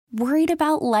Worried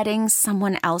about letting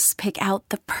someone else pick out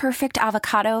the perfect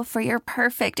avocado for your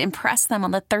perfect impress them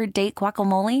on the third date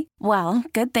guacamole? Well,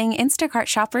 good thing Instacart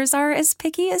shoppers are as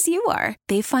picky as you are.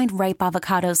 They find ripe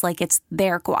avocados like it's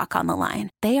their guac on the line.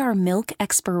 They are milk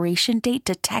expiration date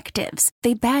detectives.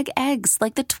 They bag eggs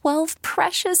like the 12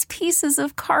 precious pieces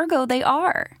of cargo they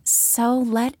are. So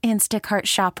let Instacart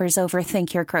shoppers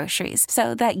overthink your groceries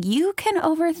so that you can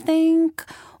overthink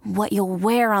what you'll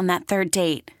wear on that third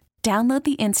date. Download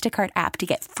the Instacart app to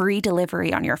get free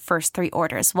delivery on your first 3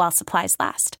 orders while supplies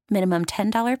last. Minimum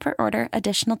 $10 per order.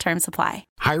 Additional terms apply.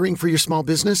 Hiring for your small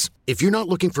business? If you're not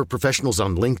looking for professionals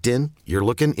on LinkedIn, you're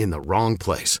looking in the wrong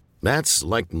place. That's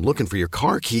like looking for your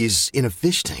car keys in a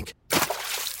fish tank.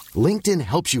 LinkedIn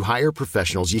helps you hire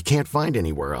professionals you can't find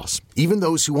anywhere else, even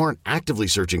those who aren't actively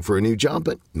searching for a new job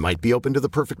but might be open to the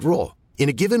perfect role. In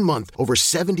a given month, over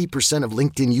 70% of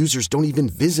LinkedIn users don't even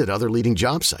visit other leading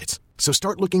job sites. So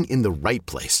start looking in the right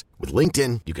place. With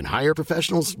LinkedIn, you can hire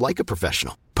professionals like a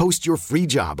professional. Post your free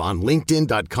job on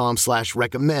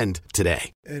linkedin.com/recommend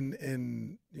today.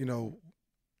 And you know,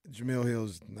 Jemele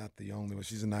Hill's not the only one.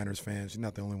 She's a Niners fan. She's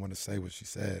not the only one to say what she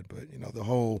said. But, you know, the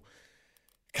whole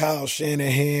Kyle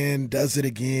Shanahan does it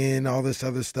again, all this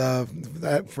other stuff.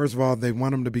 That, first of all, they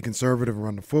want him to be conservative and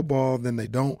run the football. Then they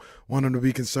don't want him to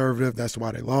be conservative. That's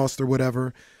why they lost or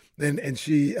whatever. And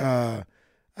she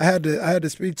I had to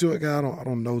speak to it. I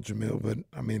don't know Jemele, but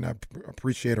I mean I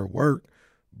appreciate her work.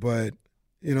 But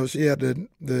you know, she had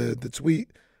the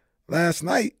tweet last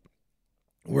night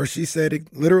where she said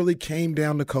it literally came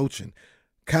down to coaching.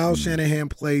 Kyle Shanahan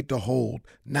played to hold,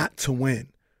 not to win.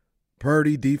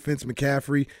 Purdy, defense,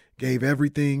 McCaffrey gave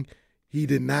everything. He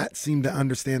did not seem to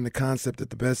understand the concept that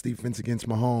the best defense against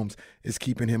Mahomes is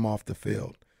keeping him off the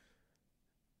field.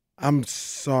 I'm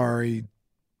sorry.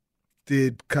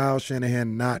 Did Kyle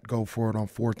Shanahan not go for it on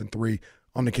 4th and 3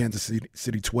 on the Kansas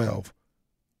City 12,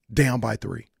 down by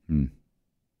 3?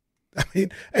 I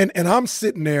mean, and I'm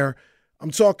sitting there,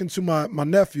 I'm talking to my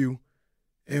nephew,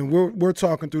 and we're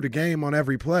talking through the game on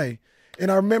every play.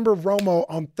 And I remember Romo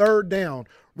on 3rd down,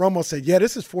 Romo said, yeah,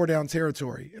 this is 4-down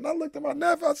territory. And I looked at my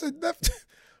nephew, I said,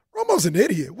 Romo's an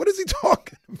idiot. What is he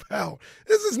talking about?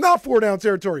 This is not 4-down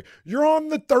territory. You're on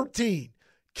the 13.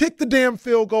 Kick the damn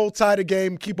field goal, tie the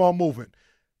game, keep on moving.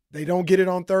 They don't get it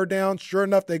on 3rd down. Sure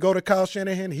enough, they go to Kyle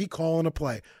Shanahan. He calling a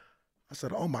play. I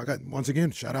said, oh, my God. Once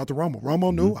again, shout out to Romo.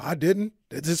 Romo knew. I didn't.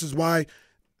 This is why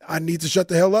I need to shut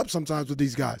the hell up sometimes with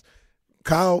these guys.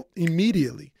 Kyle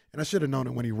immediately, and I should have known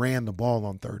it when he ran the ball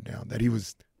on 3rd down, that he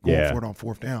was going for it on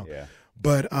 4th down. Yeah.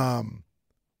 But I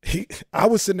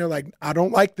was sitting there like, I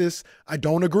don't like this. I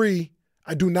don't agree.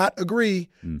 I do not agree.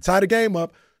 Tie the game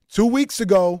up. 2 weeks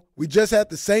ago, we just had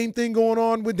the same thing going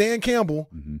on with Dan Campbell,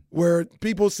 where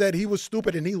people said he was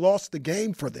stupid and he lost the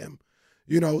game for them,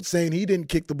 you know, saying he didn't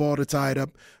kick the ball to tie it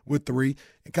up with 3.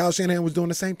 And Kyle Shanahan was doing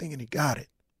the same thing, and he got it.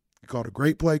 He called a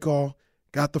great play call,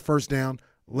 got the 1st down,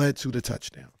 led to the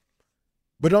touchdown.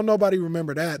 But don't nobody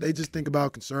remember that. They just think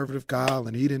about conservative Kyle,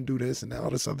 and he didn't do this and all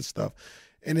this other stuff.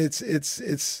 And it's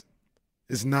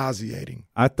nauseating.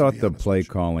 I thought the play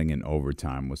calling in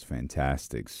overtime was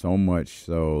fantastic, so much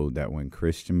so that when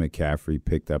Christian McCaffrey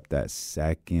picked up that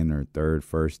 2nd or 3rd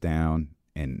 1st down,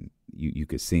 and you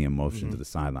could see him motion to the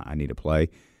sideline, I need a play,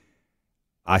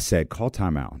 I said, call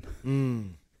timeout.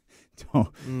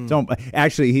 Don't.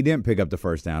 Actually, he didn't pick up the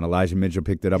 1st down. Elijah Mitchell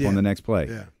picked it up on the next play.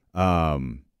 Yeah.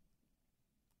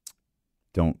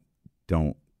 Don't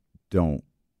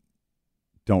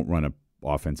run an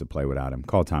offensive play without him.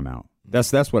 Call timeout.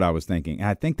 That's what I was thinking.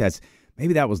 I think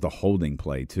maybe that was the holding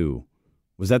play too.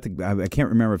 Was that I can't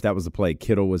remember if that was the play.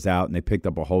 Kittle was out and they picked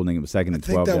up a holding. It was 2nd and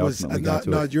 12. That was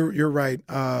no. You're right.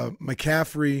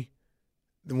 McCaffrey,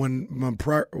 when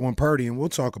Purdy, and we'll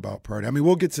talk about Purdy. I mean,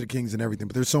 we'll get to the Kings and everything,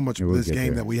 but there's so much of this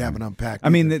game that we haven't unpacked. I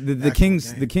mean, the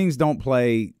Kings don't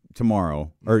play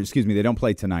tomorrow, or excuse me, they don't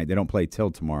play tonight. They don't play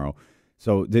till tomorrow.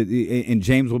 So and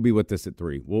James will be with us at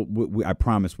 3. I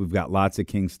promise we've got lots of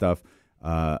King stuff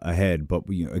ahead, but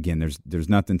again, there's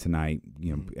nothing tonight.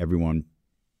 You know, everyone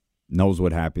knows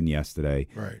what happened yesterday.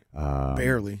 Right.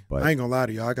 Barely. But I ain't gonna lie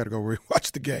to you. I got to go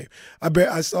rewatch the game. I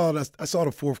saw the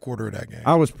 4th quarter of that game.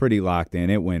 I was pretty locked in.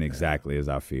 It went exactly as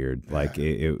I feared. Like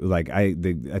I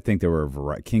think there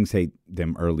were Kings hate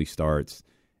them early starts,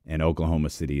 and Oklahoma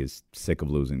City is sick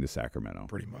of losing to Sacramento.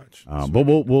 Pretty much. But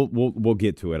we'll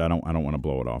get to it. I don't want to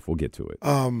blow it off. We'll get to it.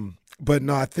 But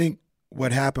no, I think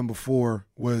what happened before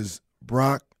was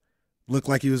Brock looked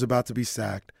like he was about to be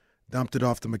sacked. Dumped it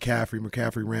off to McCaffrey.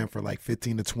 McCaffrey ran for like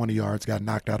 15 to 20 yards, got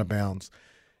knocked out of bounds.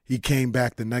 He came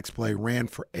back the next play, ran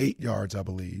for 8 yards, I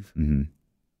believe. And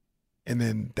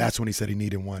then that's when he said he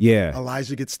needed one. Yeah.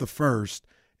 Elijah gets the first,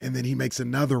 and then he makes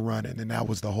another run, and then that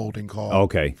was the holding call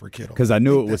for Kittle. Because I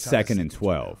knew it was 2nd and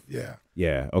 12. Yeah.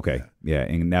 Yeah, okay. Yeah,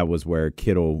 and that was where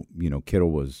Kittle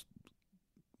was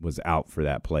out for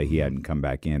that play. He hadn't come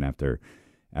back in after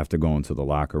going to the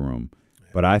locker room. Yeah.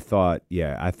 But I thought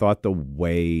the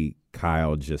way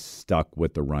Kyle just stuck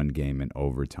with the run game in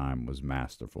overtime was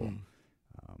masterful.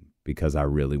 Because I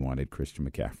really wanted Christian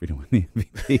McCaffrey to win the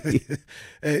MVP.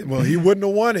 Hey, well, he wouldn't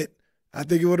have won it. I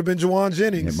think it would have been Juwan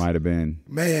Jennings. It might have been.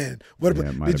 Man,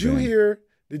 did you hear?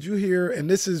 And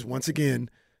this is, once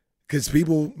again, because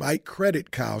people might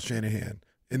credit Kyle Shanahan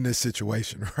in this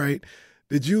situation, right?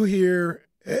 Did you hear,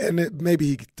 and maybe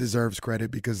he deserves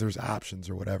credit because there's options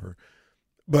or whatever,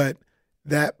 but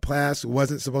that pass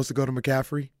wasn't supposed to go to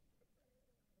McCaffrey?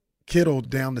 Kittle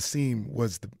down the seam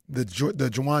was the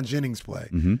Juwan Jennings play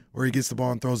where he gets the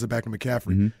ball and throws it back to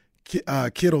McCaffrey.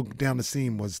 Kittle down the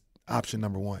seam was option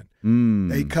number 1.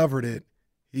 They covered it.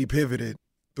 He pivoted,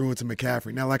 threw it to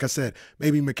McCaffrey. Now, like I said,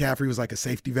 maybe McCaffrey was like a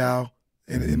safety valve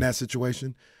in that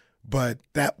situation, but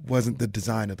that wasn't the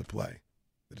design of the play.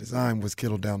 The design was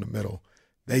Kittle down the middle.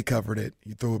 They covered it.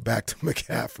 He threw it back to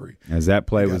McCaffrey. As that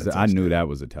play was, I knew that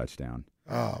was a touchdown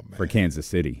for Kansas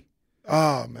City.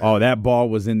 Oh, man. Oh, that ball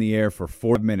was in the air for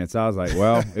 4 minutes. I was like,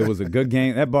 well, it was a good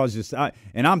game. That ball's just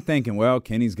and I'm thinking, well,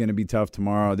 Kenny's going to be tough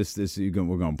tomorrow. We're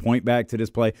going to point back to this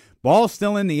play. Ball's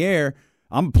still in the air.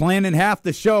 I'm planning half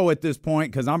the show at this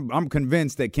point because I'm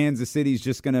convinced that Kansas City's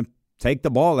just going to take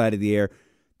the ball out of the air.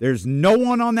 There's no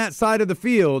one on that side of the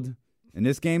field, and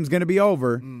this game's going to be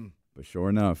over. But sure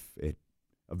enough, it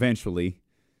eventually,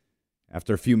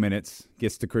 after a few minutes,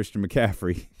 gets to Christian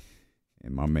McCaffrey,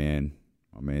 and my man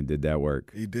did that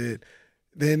work. He did.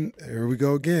 Then here we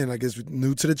go again. I guess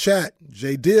new to the chat.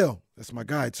 Jay Dill, that's my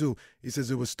guy too. He says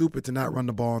it was stupid to not run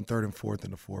the ball on 3rd and 4th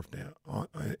in the fourth down.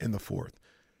 In the fourth,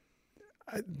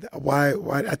 why?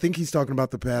 I think he's talking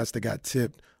about the pass that got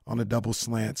tipped on the double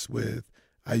slants with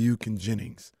Ayuk and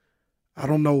Jennings. I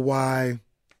don't know why.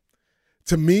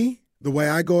 To me, the way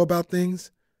I go about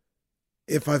things,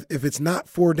 if it's not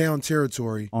 4 down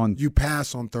territory, you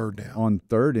pass on 3rd down. On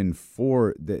 3rd and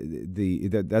 4,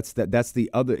 that's the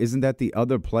other. Isn't that the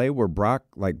other play where Brock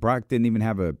didn't even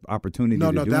have an opportunity?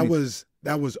 No, that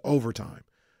was overtime.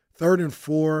 3rd and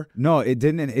 4. No, it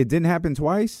didn't. It didn't happen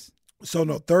twice. So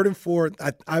no, 3rd and 4.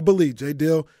 I believe Jay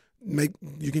Dill.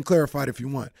 You can clarify it if you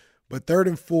want, but 3rd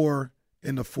and 4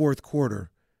 in the fourth quarter,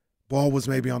 ball was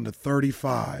maybe on the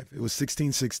 35. It was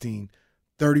 16-16,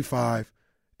 35.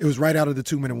 It was right out of the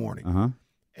 2-minute warning.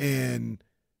 And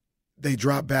they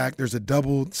drop back. There's a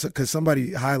double because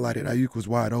somebody highlighted Ayuk was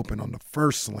wide open on the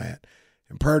first slant.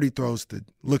 And Purdy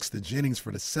looks to Jennings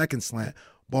for the second slant.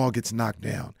 Ball gets knocked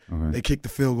down. They kick the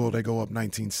field goal. They go up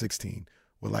 19-16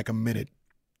 with like a minute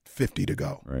 50 to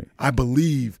go. Right. I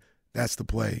believe that's the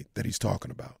play that he's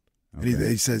talking about. Okay. And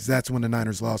he says that's when the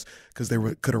Niners lost because they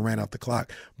could have ran out the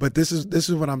clock. But this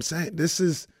is what I'm saying. This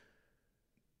is –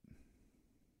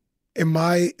 in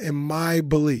my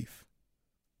belief,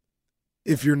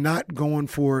 if you're not going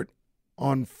for it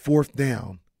on 4th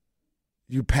down,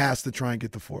 you pass to try and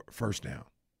get the first down.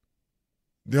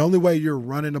 The only way you're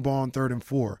running the ball on 3rd and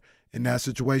 4 in that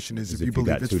situation is if you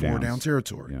believe it's 4 down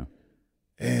territory. Yeah.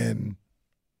 And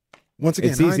once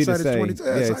again, it's easy to say.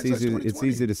 It's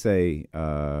easy to say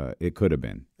it could have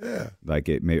been. Yeah. Like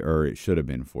it should have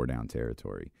been 4 down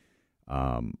territory.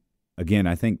 Again,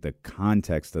 I think the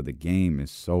context of the game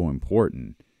is so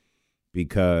important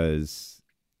because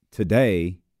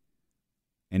today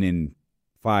and in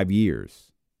 5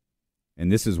 years,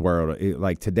 and this is where,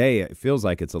 today, it feels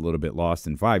like it's a little bit lost.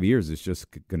 In 5 years, it's just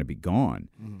going to be gone.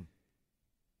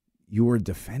 You were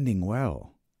defending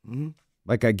well.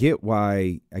 Like, I get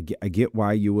why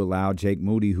you allow Jake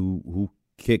Moody, who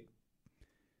kicked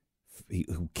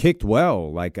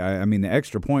well. Like, I mean, the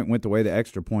extra point went the way the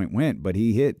extra point went, but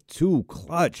he hit 2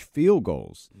 clutch field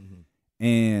goals.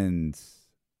 And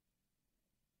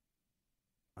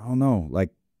I don't know, like,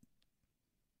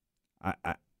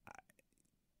 I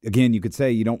again, you could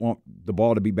say you don't want the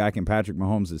ball to be back in Patrick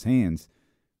Mahomes' hands,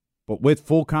 but with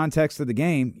full context of the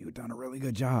game, you've done a really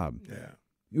good job. Yeah.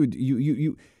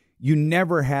 You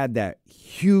never had that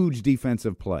huge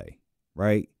defensive play,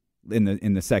 right?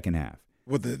 In the second half.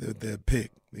 Well, the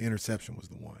pick, the interception was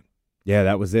the one. Yeah,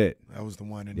 that was it. That was the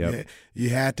one. And you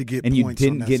had to get and points.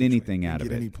 And you didn't get anything out of it.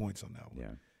 Didn't get any points on that one.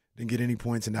 Yeah. Didn't get any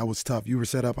points, and that was tough. You were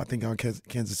set up, I think, on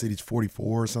Kansas City's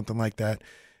 44 or something like that,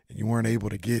 and you weren't able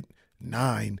to get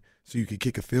 9 so you could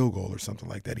kick a field goal or something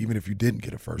like that, even if you didn't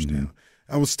get a first down.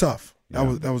 That was tough.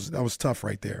 Yeah. That was tough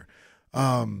right there.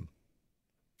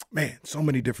 Man, so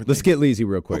many different Let's things. get Leezy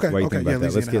real quick. Okay, What do you think about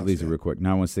that? Let's get Leezy real quick.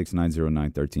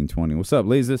 916-909-1320. What's up,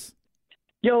 Leezus?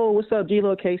 Yo, what's up,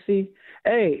 D-Lo, Casey?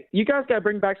 Hey, you guys got to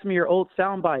bring back some of your old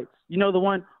sound bites. You know, the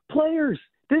one, players,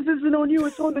 this isn't on you,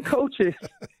 it's on the coaches.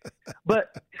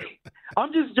 But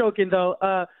I'm just joking, though.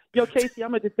 Yo, Casey,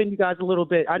 I'm going to defend you guys a little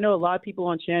bit. I know a lot of people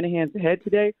on Shanahan's head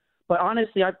today, but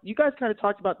honestly, you guys kind of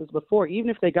talked about this before.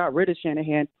 Even if they got rid of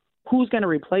Shanahan, who's going to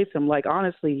replace him? Like,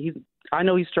 honestly, I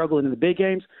know he's struggling in the big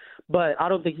games, but I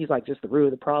don't think he's, like, just the root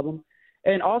of the problem.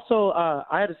 And also,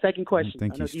 I had a second question. I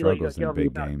don't think he struggles in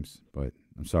big games, but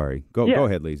I'm sorry. Go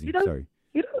ahead, Lazy. Sorry.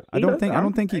 He does. I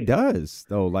don't think he does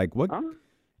though. Like what?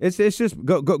 It's just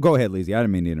go ahead, Lazy. I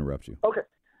didn't mean to interrupt you. Okay.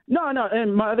 No.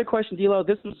 And my other question, D-Lo,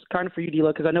 this was kind of for you,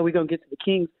 D-Lo, because I know we're gonna get to the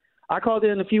Kings. I called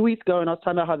in a few weeks ago and I was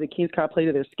talking about how the Kings kind of play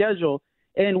to their schedule,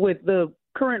 and with the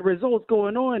current results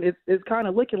going on, it's kind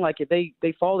of looking like it. They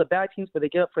fall to bad teams, but they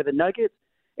get up for the Nuggets,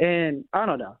 and I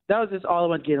don't know. That was just all I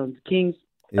want to get on the Kings.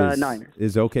 Niners.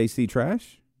 Is OKC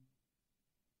trash?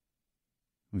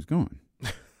 Who's going?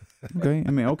 Okay, I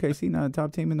mean OKC not a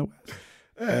top team in the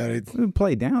West. We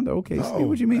play down to OKC. No,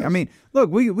 what do you mean? I mean,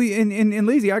 look, we in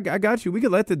Lazy, I got you. We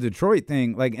could let the Detroit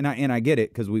thing and I get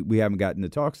it because we haven't gotten to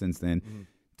talk since then. Mm-hmm.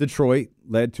 Detroit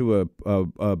led to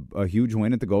a huge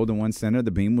win at the Golden One Center.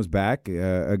 The Beam was back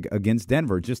against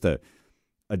Denver. Just a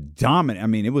dominant. I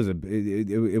mean, it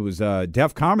was a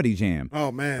Def Comedy Jam.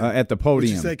 Oh man, at the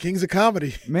podium. What you say, Kings of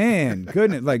Comedy? Man,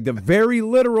 goodness, like the very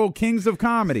literal Kings of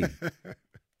Comedy.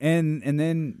 And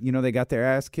then they got their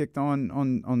ass kicked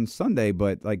on Sunday,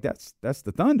 but like that's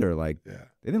the Thunder. Like they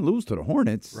didn't lose to the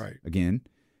Hornets again.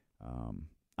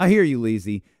 I hear you,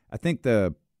 Leezy. I think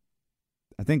the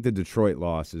Detroit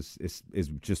loss is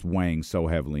just weighing so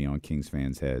heavily on Kings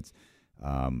fans' heads.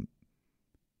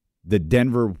 The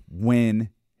Denver win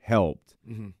helped.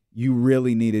 Mm-hmm. You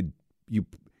really needed you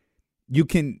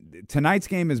can tonight's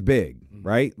game is big,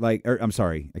 right? Like I'm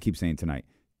sorry, I keep saying tonight.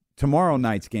 Tomorrow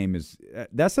night's game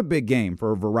that's a big game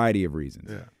for a variety of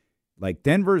reasons. Yeah. Like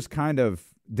Denver and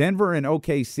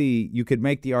OKC, you could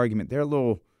make the argument they're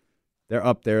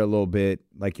up there a little bit.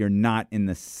 Like you're not in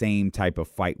the same type of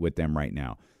fight with them right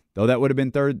now. Though that would have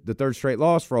been the third straight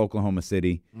loss for Oklahoma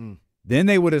City. Then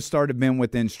they would have started been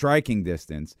within striking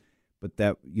distance. But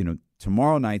that,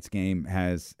 tomorrow night's game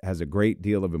has a great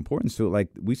deal of importance to it. Like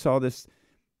we saw this,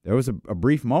 there was a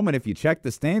brief moment. If you check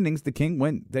the standings, the King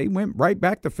went right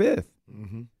back to fifth.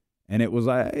 Mm-hmm. And it was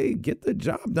like, hey, get the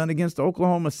job done against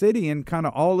Oklahoma City, and kind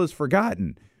of all is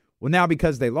forgotten. Well, now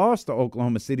because they lost to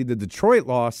Oklahoma City, the Detroit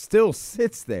loss still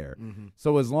sits there. Mm-hmm.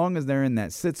 So as long as they're in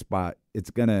that sit spot,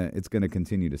 it's gonna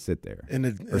continue to sit there.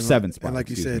 Or seven spot. And like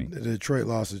you said, the Detroit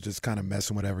loss is just kind of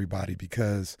messing with everybody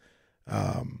because,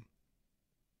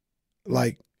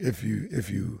 like if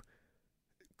you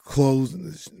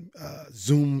close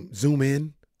zoom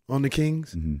in on the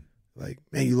Kings, like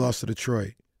man, you lost to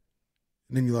Detroit,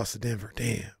 and then you lost to Denver.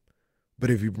 Damn. But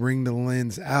if you bring the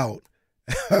lens out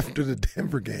after the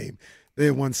Denver game, they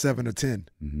had won 7 of 10,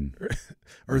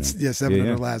 or 7 of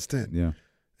their last 10. Yeah,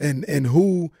 and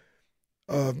who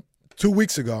 2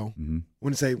 weeks ago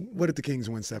when say what did the Kings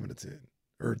win 7 of 10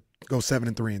 or go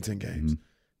 7-3 in 10 games?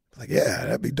 Like yeah,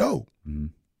 that'd be dope.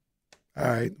 All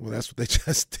right, well that's what they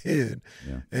just did,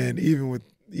 and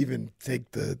even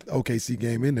take the OKC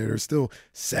game in there, they're still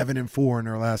 7-4 in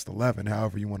their last 11.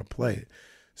 However you want to play it.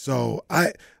 So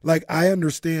I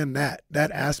understand that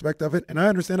aspect of it, and I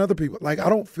understand other people. Like I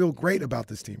don't feel great about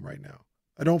this team right now.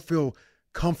 I don't feel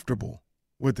comfortable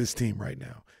with this team right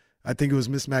now. I think it was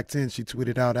Miss Mac-10. She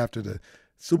tweeted out after the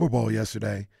Super Bowl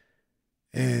yesterday,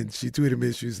 and she tweeted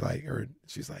me. She's like,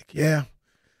 yeah,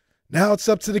 now it's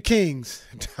up to the Kings.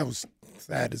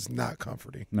 That is not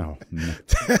comforting. No.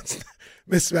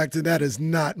 Miss Mac-10, that does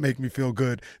not make me feel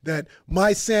good. That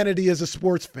my sanity as a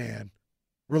sports fan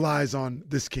relies on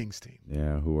this Kings team.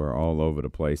 Yeah, who are all over the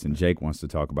place. And Jake wants to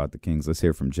talk about the Kings. Let's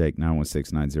hear from Jake,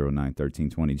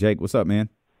 916-909-1320. Jake, what's up, man?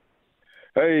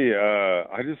 Hey,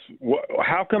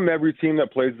 how come every team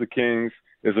that plays the Kings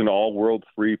is an all-world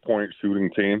three-point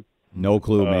shooting team? No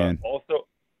clue, man.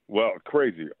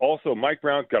 Crazy. Also, Mike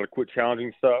Brown's got to quit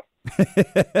challenging stuff.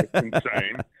 It's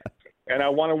insane. And I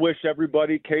want to wish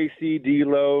everybody, Casey,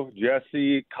 D-Lo,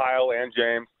 Jesse, Kyle, and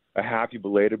James, a happy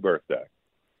belated birthday.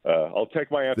 I'll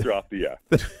take my answer off the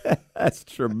yeah. That's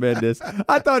tremendous.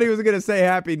 I thought he was going to say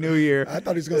Happy New Year. I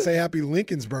thought he was going to say Happy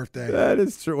Lincoln's birthday. That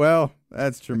is true. Well,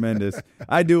 that's tremendous.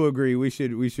 I do agree. We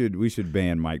should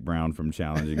ban Mike Brown from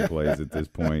challenging plays at this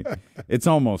point. It's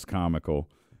almost comical.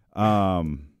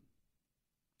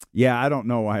 Yeah, I don't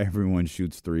know why everyone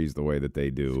shoots threes the way that they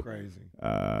do. It's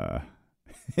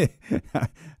crazy.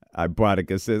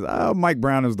 Ibotica says, Mike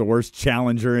Brown is the worst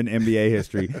challenger in NBA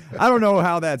history. I don't know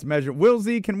how that's measured. Will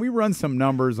Z, can we run some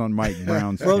numbers on Mike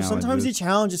Brown's Bro, challenges? sometimes he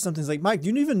challenges something. It's like, Mike, do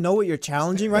you even know what you're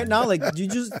challenging right now? Like, you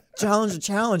just challenge a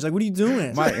challenge. Like, what are you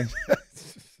doing?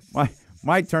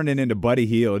 Mike turned it into Buddy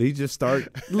Hield. He just start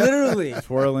literally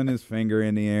twirling his finger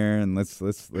in the air and let's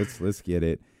get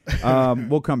it.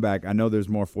 We'll come back. I know there's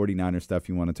more 49er stuff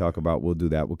you want to talk about. We'll do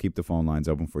that. We'll keep the phone lines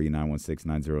open for you,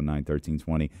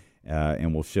 916-909-1320.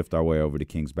 And we'll shift our way over to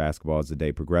Kings basketball as the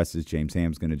day progresses. James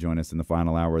Ham's going to join us in the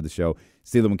final hour of the show.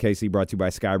 Steelum and KC brought to you by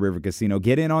Sky River Casino.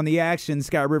 Get in on the action.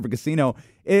 Sky River Casino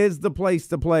is the place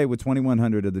to play with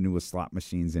 2,100 of the newest slot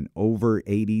machines and over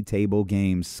 80 table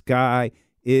games. Sky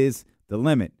is the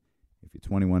limit if you're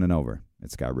 21 and over at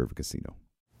Sky River Casino.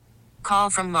 Call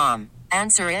from mom.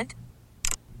 Answer it.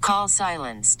 Call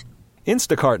silenced.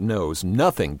 Instacart knows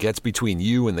nothing gets between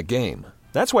you and the game.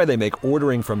 That's why they make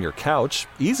ordering from your couch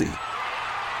easy.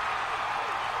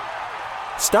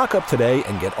 Stock up today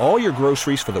and get all your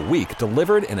groceries for the week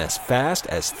delivered in as fast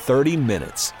as 30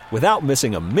 minutes without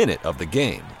missing a minute of the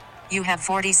game. You have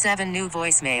 47 new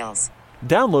voicemails.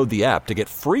 Download the app to get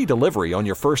free delivery on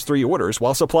your first 3 orders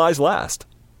while supplies last.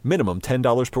 Minimum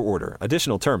 $10 per order.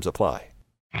 Additional terms apply.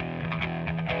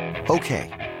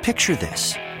 Okay, picture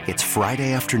this. It's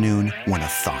Friday afternoon when a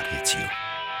thought hits you.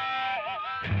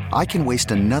 I can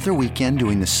waste another weekend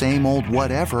doing the same old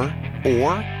whatever,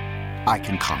 or I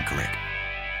can conquer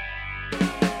it.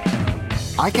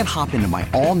 I can hop into my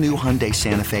all-new Hyundai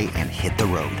Santa Fe and hit the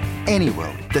road. Any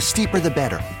road. The steeper, the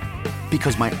better.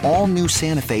 Because my all-new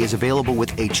Santa Fe is available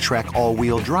with H-Track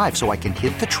all-wheel drive, so I can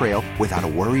hit the trail without a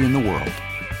worry in the world.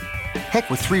 Heck,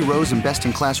 with 3 rows and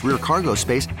best-in-class rear cargo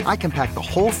space, I can pack the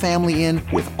whole family in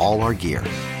with all our gear.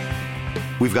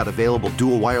 We've got available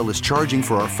dual wireless charging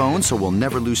for our phones, so we'll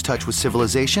never lose touch with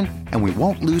civilization, and we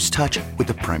won't lose touch with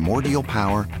the primordial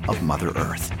power of Mother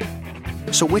Earth.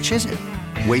 So which is it?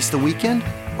 Waste the weekend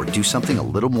or do something a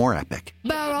little more epic?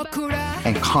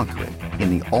 And conquer it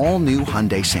in the all-new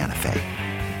Hyundai Santa Fe.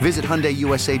 Visit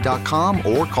HyundaiUSA.com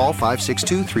or call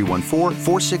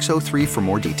 562-314-4603 for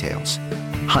more details.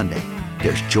 Hyundai,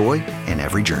 there's joy in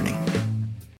every journey.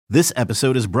 This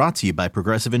episode is brought to you by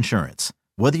Progressive Insurance.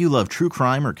 Whether you love true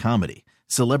crime or comedy,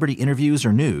 celebrity interviews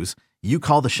or news, you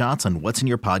call the shots on what's in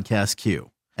your podcast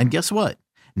queue. And guess what?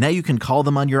 Now you can call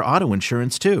them on your auto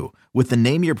insurance too with the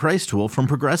Name Your Price tool from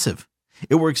Progressive.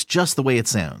 It works just the way it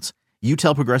sounds. You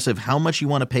tell Progressive how much you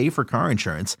want to pay for car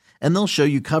insurance, and they'll show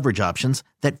you coverage options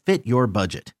that fit your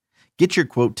budget. Get your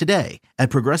quote today at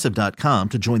Progressive.com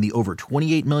to join the over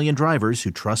 28 million drivers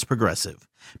who trust Progressive.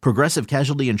 Progressive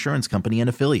Casualty Insurance Company and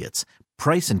Affiliates.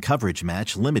 Price and coverage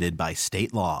match limited by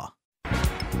state law.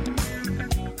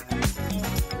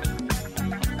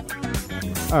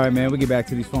 All right, man, we get back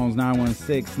to these phones,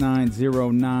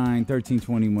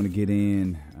 916-909-1320. Want to get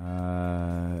in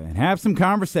and have some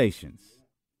conversations.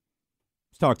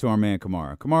 Let's talk to our man,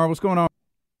 Kamara. Kamara, what's going on?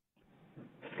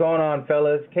 What's going on,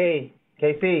 fellas?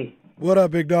 KC. What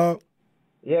up, big dog?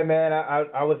 Yeah, man,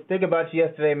 I was thinking about you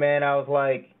yesterday, man. I was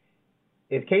like,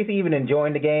 is Casey even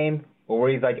enjoying the game, or were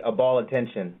he like a ball of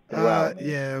tension throughout?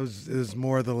 Yeah, it was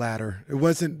more of the latter. It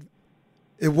wasn't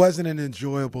an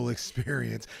enjoyable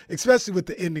experience, especially with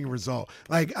the ending result.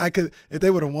 Like, if they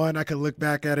would have won, I could look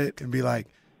back at it and be like,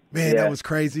 man, that was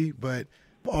crazy. But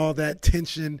all that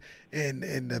tension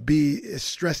and to be as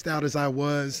stressed out as I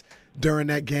was during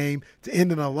that game to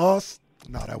end in a loss,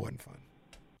 no, that wasn't fun.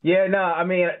 Yeah, no, I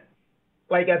mean,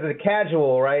 like as a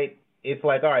casual, right? It's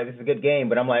like, all right, this is a good game,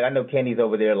 but I'm like, I know Kenny's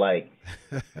over there like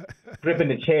gripping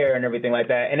the chair and everything like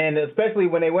that. And then especially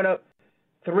when they went up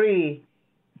 3,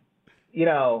 you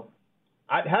know,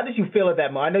 how did you feel at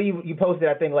that moment? I know you posted,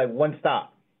 I think, like one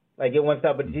stop, but did you,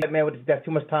 man, that's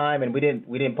too much time, and we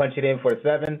didn't punch it in for a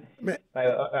 7. Man,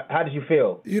 how did you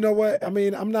feel? You know what? I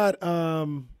mean, I'm not. I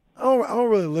don't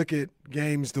really look at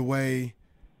games the way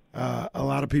a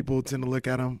lot of people tend to look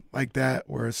at them, like that,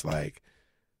 where it's like,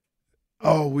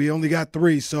 oh, we only got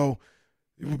 3, so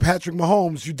Patrick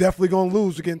Mahomes, you definitely gonna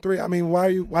lose again 3. I mean,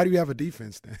 why do you have a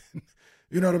defense then?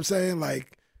 You know what I'm saying?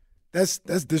 Like, that's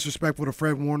disrespectful to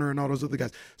Fred Warner and all those other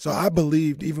guys. So I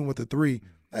believed even with the 3,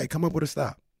 hey, come up with a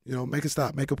stop. You know, make a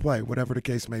stop, make a play, whatever the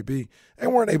case may be. They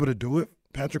weren't able to do it.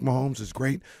 Patrick Mahomes is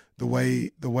great the way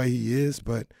he is,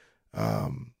 but I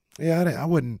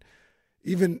wouldn't.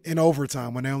 Even in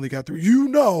overtime when they only got 3, you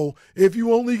know, if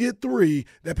you only get 3,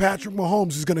 that Patrick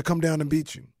Mahomes is going to come down and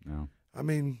beat you. No. I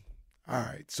mean, all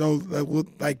right. So,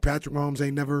 like Patrick Mahomes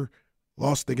ain't never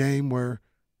lost the game where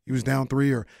he was down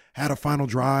 3 or had a final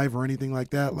drive or anything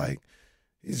like that. Like,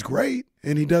 he's great,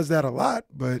 and he does that a lot,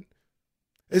 but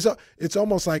it's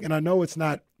almost like, and I know it's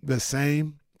not the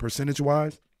same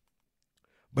percentage-wise.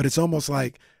 But it's almost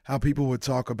like how people would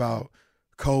talk about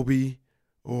Kobe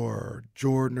or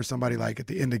Jordan or somebody like at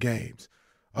the end of games.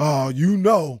 Oh, you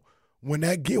know, when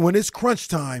it's crunch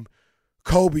time,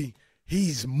 Kobe,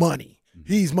 he's money.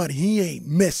 He's money. He ain't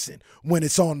missing when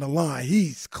it's on the line.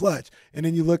 He's clutch. And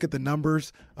then you look at the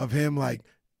numbers of him like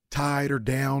tied or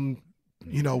down,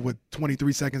 you know, with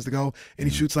 23 seconds to go, and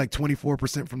he shoots like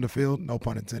 24% from the field. No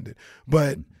pun intended.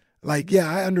 But, like, yeah,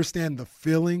 I understand the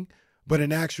feeling, but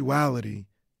in actuality,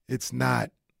 it's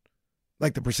not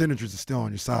like the percentages are still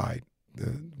on your side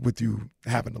with you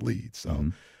having the lead.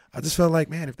 So I just felt like,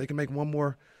 man, if they can make one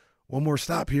more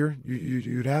stop here,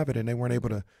 you'd have it. And they weren't able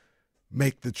to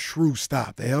make the true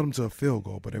stop. They held him to a field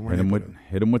goal, but they weren't able to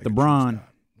hit him with the Bron.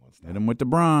 Hit him with the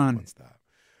Bron. One stop.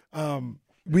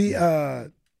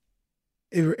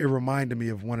 It reminded me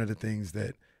of one of the things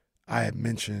that I had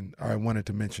mentioned, or I wanted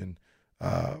to mention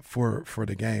for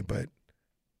the game. But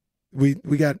we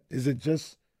got.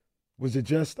 Was it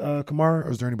just Kamara, or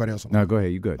is there anybody else on? No, go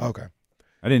ahead. You good? Okay.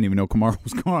 I didn't even know Kamara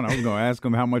was gone. I was going to ask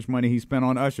him how much money he spent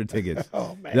on Usher tickets.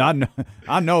 Oh man,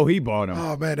 I know he bought them.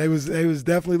 Oh man, they was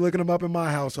definitely looking them up in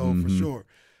my household for sure.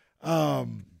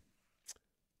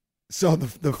 So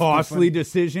the costly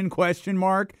decision ?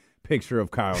 Picture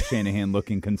of Kyle Shanahan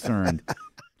looking concerned.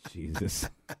 Jesus.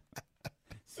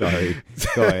 Sorry.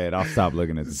 Go ahead. I'll stop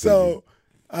looking at the So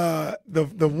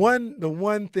the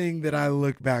one thing that I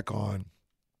look back on,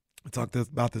 I talked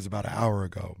about this about an hour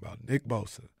ago about Nick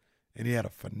Bosa, and he had a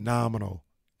phenomenal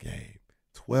game.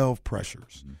 12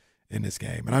 pressures in this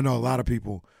game. And I know a lot of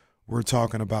people were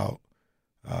talking about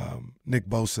Nick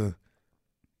Bosa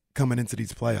coming into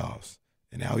these playoffs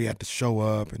and how he had to show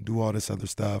up and do all this other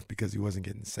stuff because he wasn't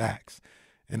getting sacks.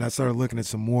 And I started looking at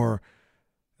some more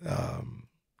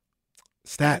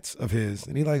stats of his,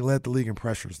 and he led the league in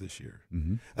pressures this year.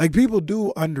 Like, people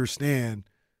do understand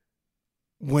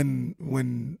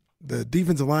when the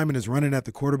defensive lineman is running at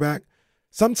the quarterback,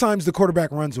 sometimes the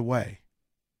quarterback runs away.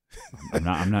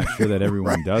 I'm not sure that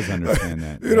everyone does understand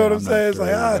that. You know what I'm saying? It's sure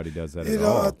like everybody does that at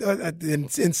all.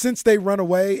 And since they run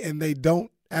away and they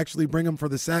don't actually bring him for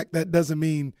the sack, that doesn't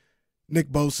mean Nick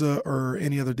Bosa or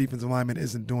any other defensive lineman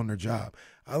isn't doing their job.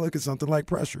 I look at something like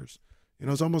pressures. You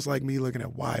know, it's almost like me looking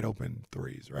at wide open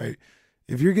threes, right?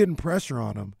 If you're getting pressure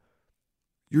on them,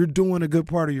 you're doing a good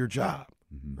part of your job,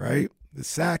 right? The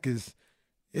sack is,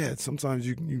 sometimes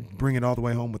you bring it all the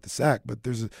way home with the sack, but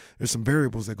there's some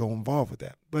variables that go involved with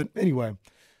that. But anyway,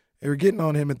 they were getting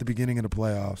on him at the beginning of the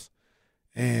playoffs,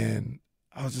 and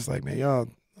I was just like, man, y'all,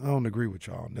 I don't agree with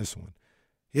y'all on this one.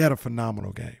 He had a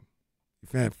phenomenal game.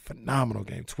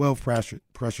 12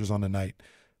 pressures on the night.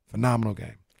 Phenomenal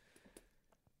game.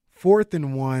 4th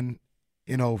and 1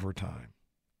 in overtime.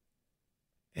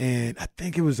 And I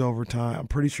think it was overtime. I'm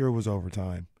pretty sure it was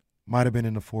overtime. Might have been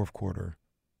in the fourth quarter.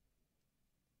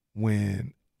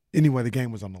 Anyway, the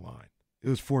game was on the line. It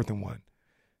was 4th and 1.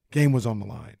 Game was on the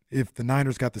line. If the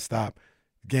Niners got the stop,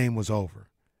 the game was over.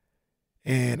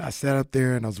 And I sat up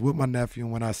there and I was with my nephew,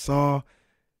 and when I saw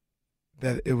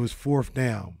that it was 4th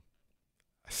down,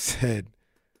 I said,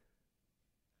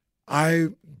 I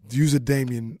use a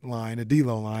Damian line, a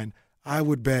D-Lo line, I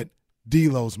would bet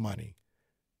D-Lo's money.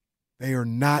 They are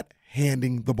not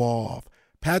handing the ball off.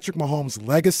 Patrick Mahomes'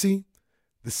 legacy,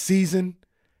 the season,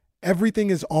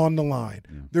 everything is on the line.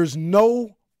 Yeah. There's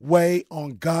no way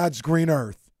on God's green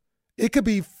earth. It could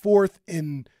be 4th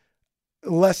in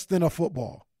less than a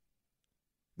football.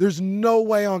 There's no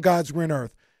way on God's green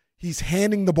earth he's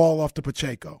handing the ball off to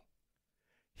Pacheco.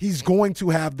 He's going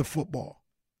to have the football.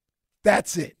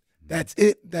 That's it. That's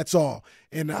it. That's all.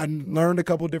 And I learned a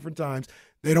couple different times,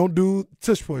 they don't do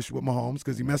tush push with Mahomes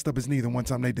because he messed up his knee the one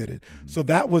time they did it. So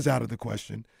that was out of the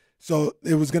question. So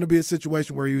it was going to be a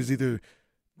situation where he was either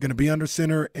going to be under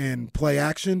center and play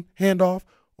action handoff,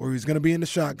 or he was going to be in the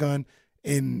shotgun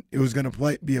and it was going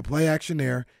to be a play action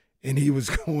there, and he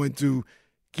was going to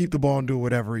keep the ball and do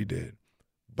whatever he did.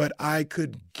 But I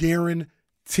could guarantee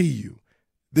you,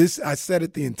 I said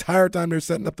it the entire time they're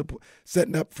setting up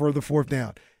for the 4th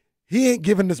down. He ain't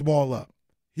giving this ball up.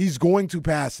 He's going to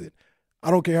pass it.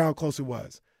 I don't care how close it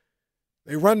was.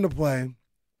 They run the play.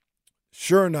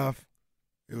 Sure enough,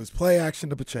 it was play action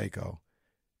to Pacheco,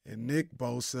 and Nick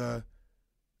Bosa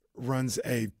runs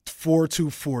a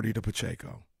 4.2 40 to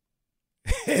Pacheco.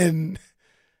 And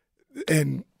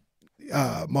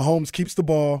Mahomes keeps the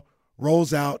ball,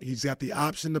 rolls out. He's got the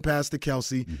option to pass to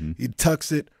Kelsey. He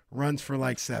tucks it, runs for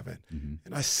like 7.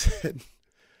 And I said,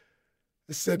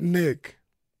 Nick,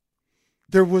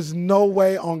 there was no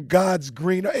way on God's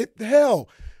green. Hell,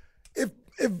 if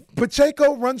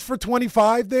Pacheco runs for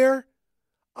 25 there,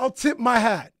 I'll tip my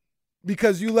hat.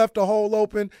 because you left a hole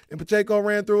open and Pacheco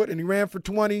ran through it and he ran for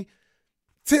 20.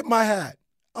 Tip my hat.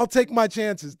 I'll take my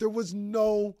chances. There was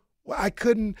no – I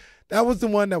couldn't – that was the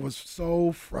one that was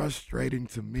so frustrating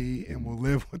to me and will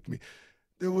live with me.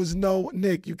 There was no –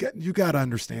 Nick, you got to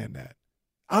understand that.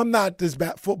 I'm not this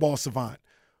football savant,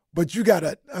 but you got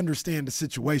to understand the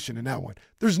situation in that one.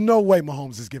 There's no way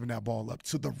Mahomes is giving that ball up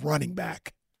to the running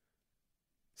back.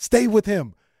 Stay with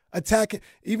him. Attack it.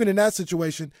 Even in that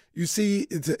situation, you see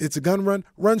it's a gun run.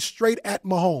 Run straight at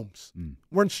Mahomes.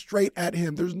 Run straight at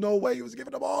him. There's no way he was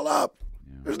giving the ball up.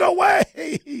 Yeah. There's no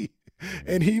way.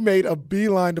 And he made a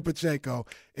beeline to Pacheco,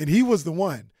 and he was the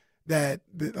one that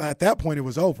at that point it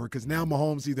was over because now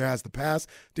Mahomes either has the pass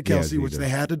to Kelsey, which they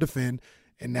had to defend,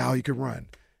 and now he could run.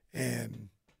 And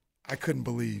I couldn't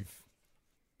believe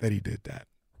that he did that.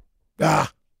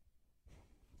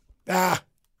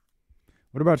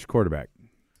 What about your quarterback?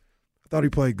 I thought he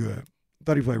played good. I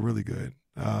thought he played really good.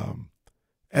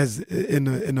 As in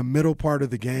the middle part of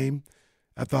the game,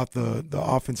 I thought the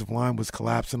offensive line was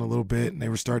collapsing a little bit, and they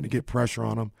were starting to get pressure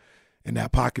on him, and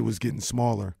that pocket was getting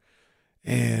smaller.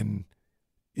 And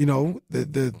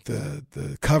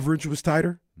the coverage was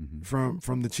tighter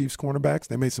from the Chiefs cornerbacks.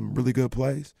 They made some really good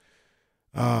plays,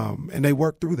 and they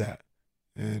worked through that.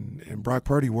 And Brock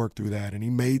Purdy worked through that, and he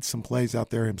made some plays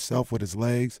out there himself with his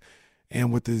legs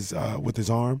and with his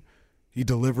arm. He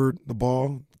delivered the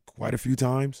ball quite a few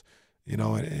times,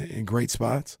 in great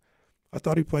spots. I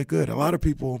thought he played good. A lot of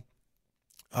people,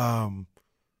 I've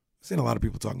seen a lot of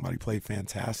people talking about he played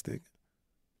fantastic.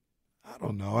 I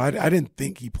don't know. I didn't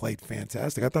think he played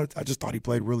fantastic. I just thought he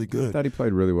played really good. I thought he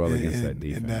played really well against that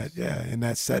defense. In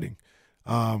that setting.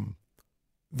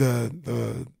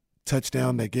 The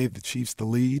touchdown that gave the Chiefs the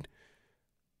lead,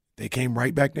 they came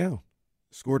right back down,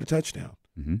 scored a touchdown.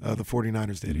 The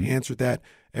 49ers did. He answered that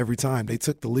every time. They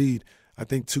took the lead, I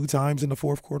think, 2 times in the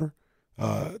fourth quarter,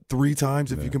 3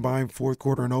 times if you combine fourth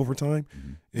quarter and overtime.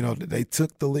 They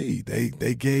took the lead.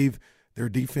 They gave their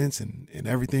defense and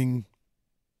everything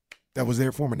that was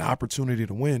there for them an opportunity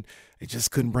to win. They just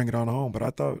couldn't bring it on home. But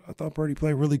I thought Purdy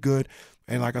played really good.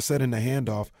 And like I said in the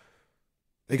handoff,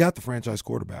 they got the franchise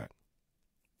quarterback.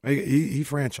 He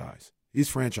franchised. He's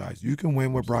franchised. You can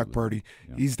win with Brock Purdy.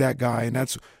 Yeah. He's that guy, and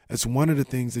that's one of the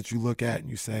things that you look at and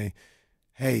you say,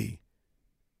 hey,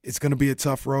 it's going to be a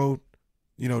tough road,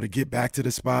 to get back to the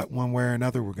spot one way or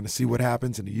another. We're going to see what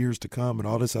happens in the years to come and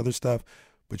all this other stuff.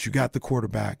 But you got the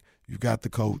quarterback. You got the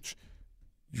coach.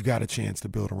 You got a chance to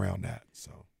build around that.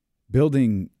 So,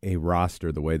 building a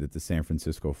roster the way that the San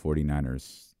Francisco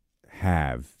 49ers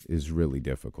have is really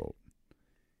difficult.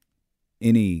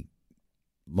 Any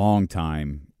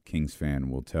long-time Kings fan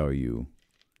will tell you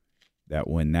that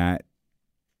when that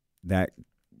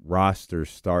roster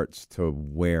starts to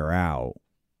wear out,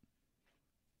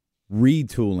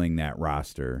 retooling that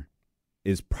roster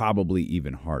is probably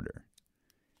even harder.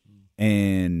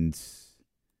 And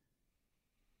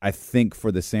I think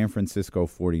for the San Francisco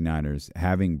 49ers,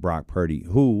 having Brock Purdy,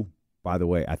 who, by the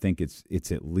way, I think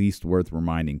it's at least worth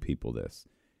reminding people this.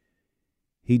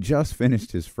 He just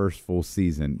finished his first full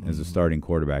season as a starting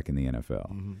quarterback in the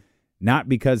NFL. Not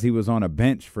because he was on a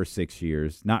bench for 6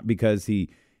 years, not because he's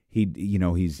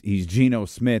Geno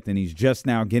Smith and he's just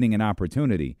now getting an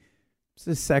opportunity. It's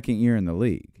his second year in the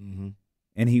league.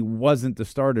 And he wasn't the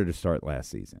starter to start last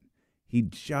season. He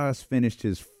just finished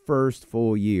his first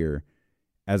full year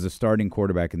as a starting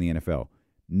quarterback in the NFL.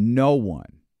 No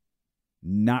one,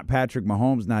 not Patrick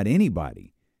Mahomes, not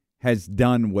anybody, has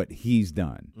done what he's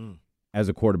done as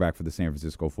a quarterback for the San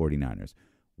Francisco 49ers,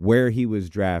 where he was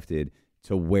drafted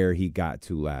to where he got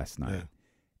to last night.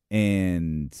 Yeah.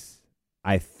 And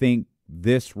I think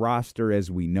this roster as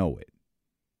we know it,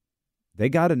 they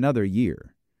got another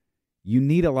year. You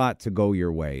need a lot to go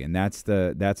your way, and that's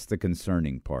the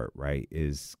concerning part, right,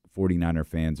 is 49er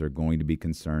fans are going to be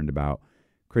concerned about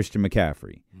Christian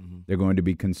McCaffrey. They're going to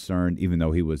be concerned, even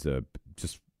though he was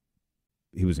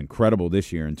incredible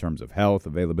this year in terms of health,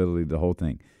 availability, the whole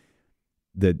thing.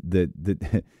 The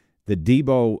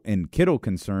Debo and Kittle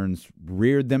concerns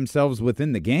reared themselves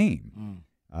within the game.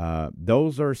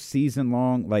 Those are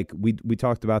season-long. Like we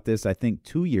talked about this, I think,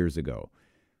 2 years ago.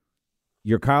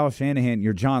 You're Kyle Shanahan.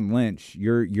 You're John Lynch.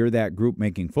 You're that group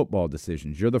making football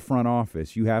decisions. You're the front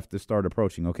office. You have to start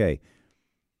approaching, okay,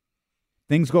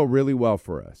 things go really well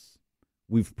for us.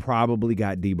 We've probably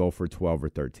got Debo for 12 or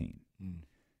 13.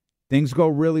 Things go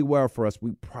really well for us.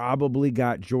 We probably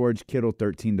got George Kittle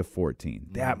 13 to 14.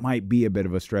 That might be a bit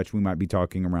of a stretch. We might be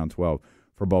talking around 12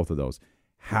 for both of those.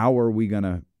 How are we going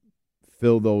to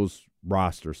fill those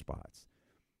roster spots?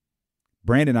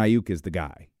 Brandon Ayuk is the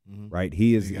guy. right?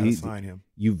 He is. You got to sign him.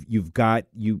 You've got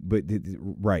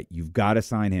to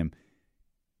sign him.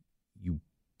 You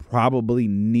probably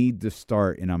need to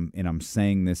start, and I'm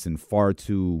saying this in far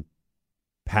too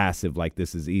passive, like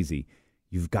this is easy.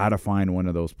 You've got to find one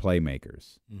of those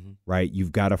playmakers, right?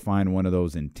 You've got to find one of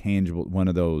those intangible, one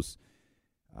of those.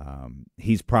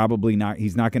 He's not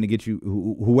going to get you,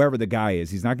 whoever the guy is,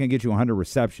 he's not going to get you 100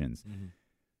 receptions,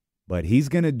 but he's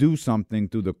going to do something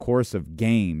through the course of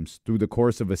games, through the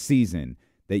course of a season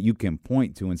that you can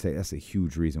point to and say, that's a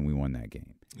huge reason we won that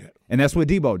game. Yeah. And that's what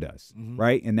Debo does,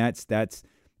 right? And that's I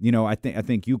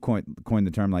think you coined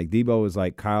the term, like Debo is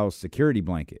like Kyle's security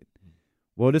blanket.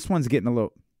 Well, this one's getting a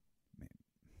little,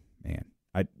 man,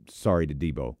 sorry to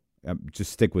Debo.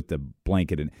 Just stick with the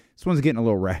blanket, and this one's getting a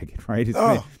little ragged, right?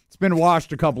 It's been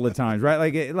washed a couple of times,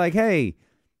 right? Like, hey,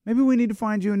 maybe we need to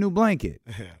find you a new blanket.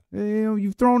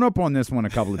 You've thrown up on this one a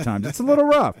couple of times. It's a little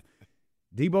rough.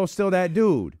 Debo's still that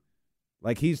dude.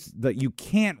 Like you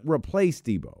can't replace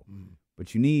Debo,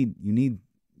 but you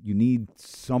need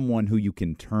someone who you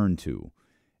can turn to,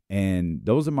 and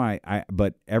those are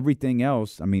but everything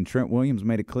else. I mean, Trent Williams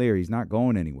made it clear he's not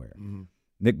going anywhere.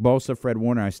 Nick Bosa, Fred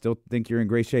Warner, I still think you're in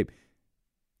great shape.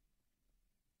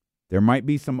 There might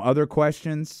be some other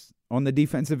questions on the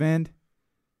defensive end.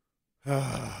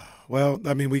 Well,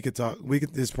 I mean, we could talk.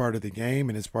 It's part of the game,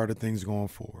 and it's part of things going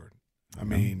forward. I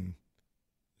mean,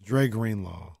 Dre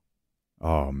Greenlaw.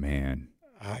 Oh, man.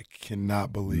 I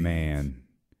cannot believe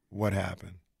what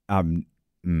happened.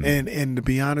 And to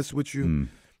be honest with you,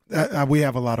 we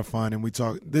have a lot of fun, and we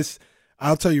talk this.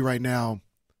 I'll tell you right now.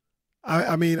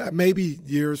 I mean, maybe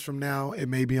years from now, it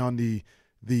may be on the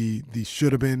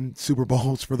should have been Super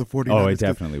Bowls for the 49ers. Oh, it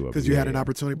definitely will. Because you had an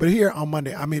opportunity. But here on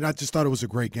Monday, I mean, I just thought it was a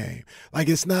great game. Like,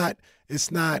 it's not.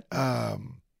 I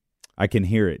can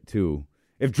hear it, too.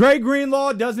 If Dre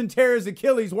Greenlaw doesn't tear his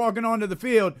Achilles walking onto the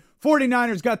field,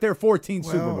 49ers got their 14th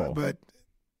Super Bowl. But,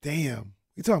 damn,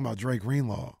 we talking about Dre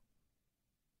Greenlaw.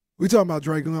 We talking about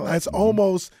Dre Greenlaw. That's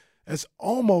almost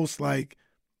like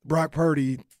Brock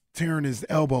Purdy tearing his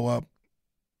elbow up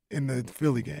in the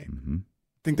Philly game.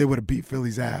 I think they would have beat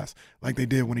Philly's ass like they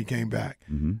did when he came back.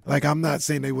 Like, I'm not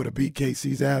saying they would have beat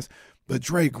KC's ass, but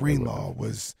Dre Greenlaw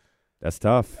was – that's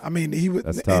tough. I mean, he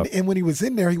was – and when he was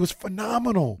in there, he was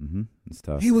phenomenal. That's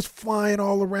tough. He was flying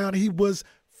all around. He was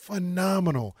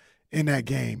phenomenal in that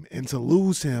game. And to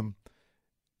lose him,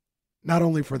 not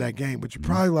only for that game, but you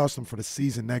probably lost him for the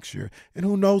season next year. And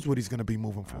who knows what he's going to be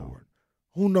moving forward.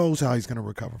 Who knows how he's going to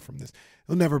recover from this.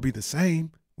 He'll never be the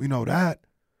same. We know that.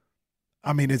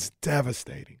 I mean, it's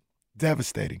devastating.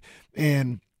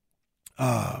 And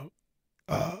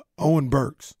Owen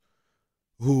Burks,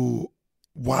 who,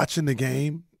 watching the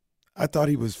game, I thought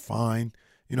he was fine.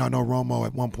 You know, I know Romo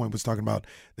at one point was talking about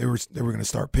they were going to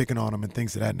start picking on him and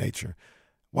things of that nature.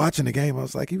 Watching the game, I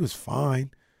was like, he was fine.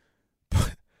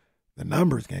 But the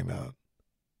numbers came out.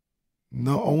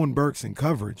 No, Owen Burks in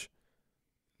coverage,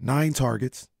 9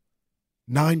 targets,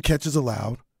 9 catches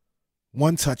allowed,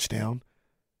 1 touchdown,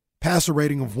 passer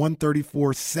rating of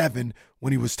 134.7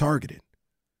 when he was targeted.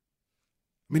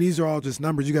 I mean, these are all just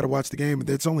numbers. You got to watch the game.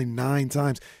 It's only 9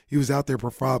 times he was out there for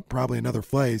probably another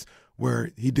plays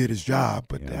where he did his job,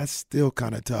 but that's still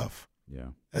kind of tough. Yeah,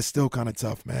 that's still kind of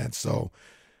tough, man. So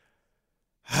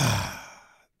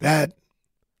that's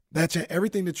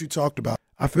everything that you talked about.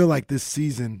 I feel like this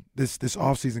season, this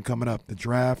offseason coming up, the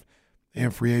draft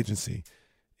and free agency,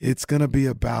 it's going to be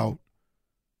about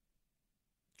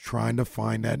trying to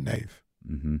find that Nave.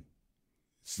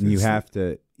 You have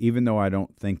to, even though I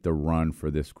don't think the run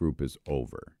for this group is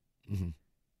over,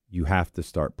 you have to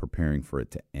start preparing for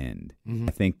it to end.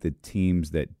 I think the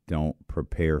teams that don't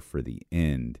prepare for the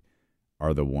end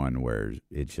are the one where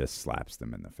it just slaps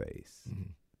them in the face.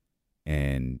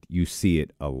 And you see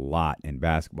it a lot in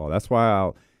basketball. That's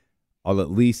why I'll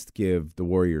at least give the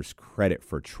Warriors credit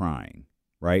for trying,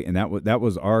 right? And that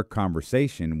was our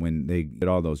conversation when they get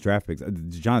all those draft picks.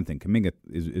 Jonathan Kuminga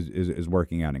is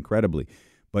working out incredibly,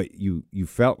 but you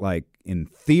felt like in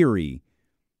theory,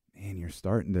 man, you're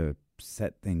starting to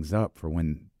set things up for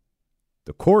when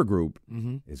the core group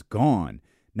is gone.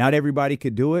 Not everybody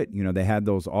could do it. You know, they had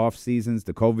those off seasons,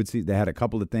 the COVID season. They had a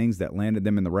couple of things that landed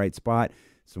them in the right spot,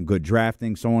 some good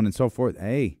drafting, so on and so forth.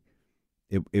 Hey,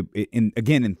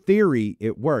 in theory,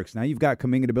 it works. Now you've got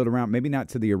Kuminga to build around, maybe not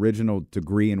to the original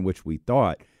degree in which we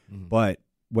thought, but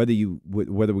whether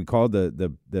we call the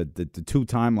 2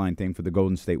 timeline thing for the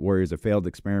Golden State Warriors a failed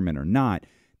experiment or not,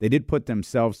 they did put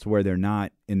themselves to where they're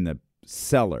not in the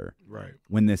cellar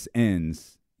when this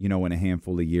ends, you know, in a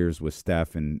handful of years with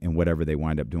Steph and whatever they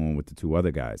wind up doing with the 2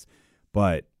 other guys.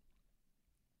 But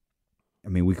I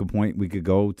mean, we could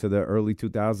go to the early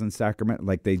 2000s Sacramento.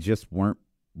 Like, they just weren't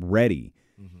ready.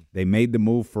 Mm-hmm. They made the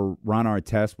move for Ron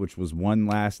Artest, which was one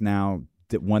last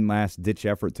ditch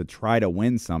effort to try to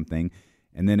win something,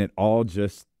 and then it all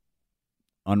just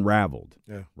unraveled.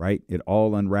 Yeah. Right? It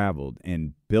all unraveled.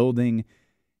 And building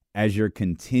as you're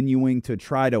continuing to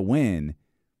try to win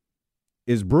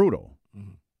is brutal.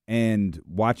 Mm-hmm. And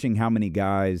watching how many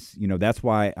guys, that's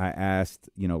why I asked,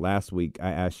 last week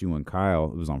I asked you and Kyle,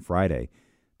 it was on Friday,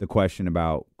 the question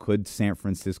about could San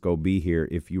Francisco be here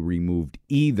if you removed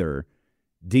either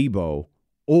Debo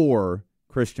or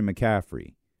Christian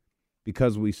McCaffrey?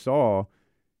 Because we saw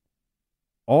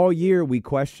all year we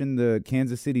questioned the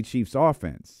Kansas City Chiefs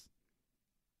offense.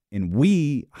 And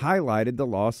we highlighted the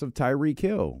loss of Tyreek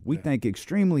Hill. We think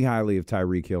extremely highly of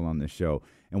Tyreek Hill on this show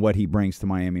and what he brings to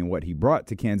Miami and what he brought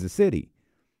to Kansas City.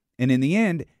 And in the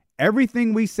end,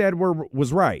 everything we said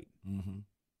was right. Mm-hmm.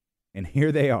 And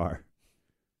here they are,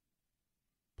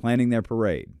 planning their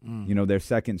parade, their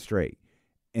second straight.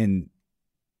 And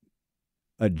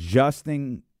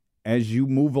adjusting as you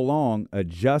move along,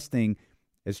 adjusting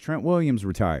as Trent Williams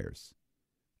retires,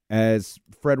 as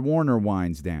Fred Warner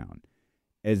winds down,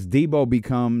 as Debo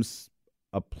becomes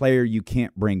a player you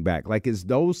can't bring back. Like, as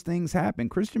those things happen,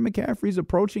 Christian McCaffrey's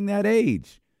approaching that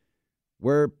age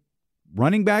where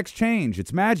running backs change.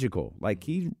 It's magical. Like,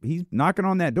 he's knocking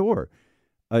on that door.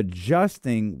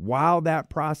 Adjusting while that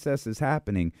process is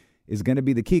happening is going to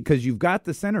be the key because you've got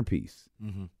the centerpiece.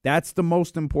 Mm-hmm. That's the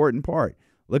most important part.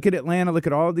 Look at Atlanta. Look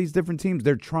at all of these different teams.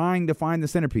 They're trying to find the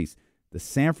centerpiece. The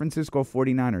San Francisco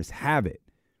 49ers have it.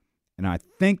 And I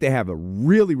think they have a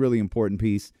really, really important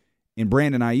piece in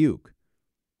Brandon Ayuk.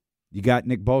 You got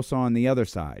Nick Bosa on the other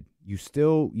side.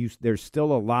 There's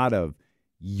still a lot of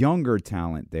younger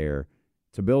talent there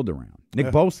to build around. Nick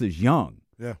Bosa is young.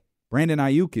 Yeah. Brandon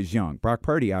Ayuk is young. Brock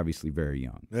Purdy, obviously, very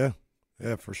young. Yeah,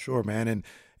 for sure, man.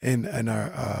 And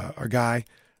our guy,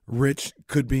 Rich,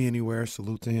 could be anywhere.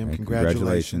 Salute to him. Hey,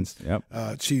 Congratulations.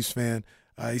 Yep. Chiefs fan.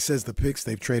 He says the picks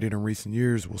they've traded in recent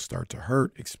years will start to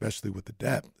hurt, especially with the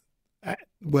depth.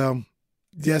 Well,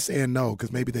 yes and no,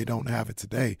 because maybe they don't have it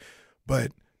today.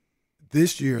 But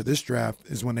this year, this draft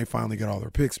is when they finally get all their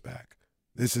picks back.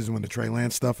 This is when the Trey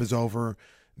Lance stuff is over.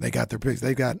 They got their picks.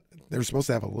 They're supposed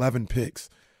to have 11 picks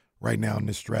right now in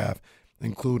this draft,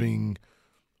 including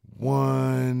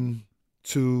 1,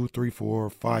 2, 3, 4,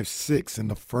 5, 6 in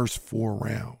the first 4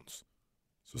 rounds.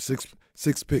 So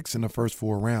six picks in the first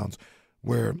 4 rounds,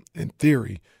 where in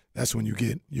theory that's when you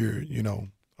get your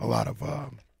a lot of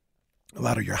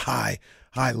your high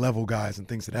level guys and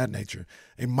things of that nature.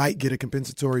 They might get a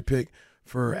compensatory pick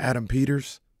for Adam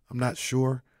Peters. I'm not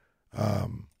sure,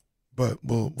 but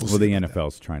we'll see. Well, the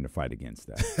NFL's trying to fight against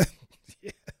that.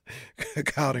 Yeah,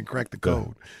 Kyle didn't crack the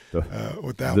code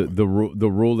with that one.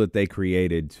 The rule that they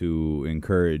created to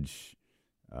encourage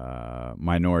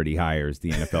minority hires,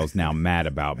 the NFL's now mad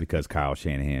about because Kyle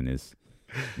Shanahan is,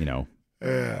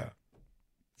 Yeah.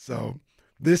 So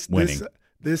this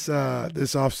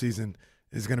offseason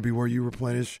is going to be where you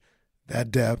replenish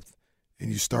that depth and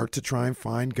you start to try and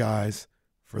find guys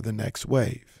for the next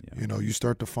wave. Yeah. You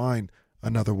start to find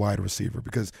another wide receiver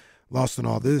because lost in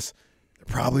all this, they're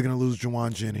probably going to lose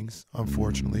Juwan Jennings,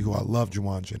 unfortunately, who I love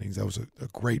Juwan Jennings. That was a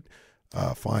great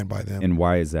find by them. And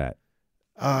why is that?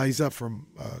 He's up from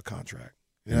contract.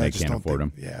 And they can't afford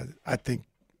him? Yeah, I think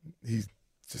he's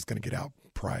just going to get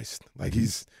outpriced. Like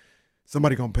he's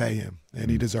somebody going to pay him, and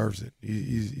he deserves it.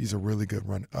 He's a really good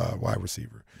wide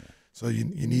receiver. Yeah. So you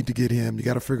need to get him. You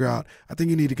got to figure out. I think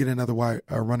you need to get another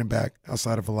running back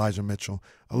outside of Elijah Mitchell.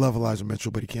 I love Elijah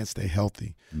Mitchell, but he can't stay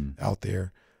healthy out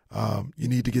there. You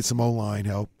need to get some O-line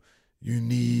help. You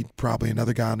need probably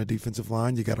another guy on the defensive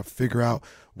line. You got to figure out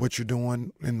what you're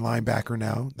doing in linebacker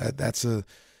now. That's an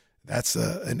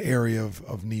area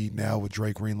of need now with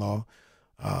Drake Greenlaw.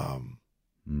 And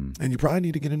you probably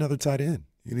need to get another tight end.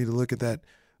 You need to look at that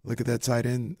tight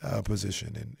end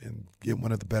position and get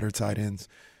one of the better tight ends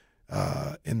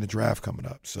in the draft coming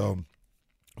up. So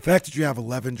the fact that you have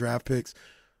 11 draft picks,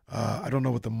 I don't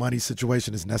know what the money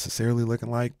situation is necessarily looking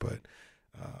like, but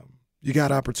you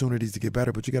got opportunities to get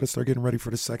better, but you got to start getting ready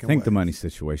for the second I think wave. the money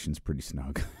situation's pretty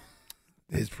snug.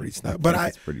 It's pretty snug. But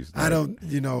I don't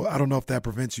know if that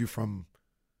prevents you from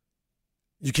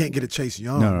 – you can't get a Chase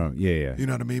Young. No, yeah. You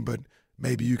know what I mean? But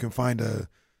maybe you can find a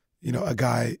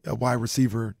wide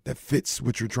receiver that fits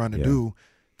what you're trying to do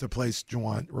to replace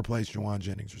Juwan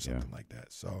Jennings or something like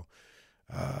that. So,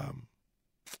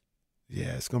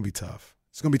 it's going to be tough.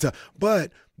 It's going to be tough.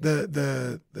 But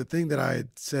the thing that I had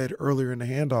said earlier in the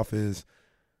handoff is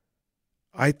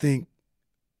I think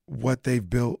what they've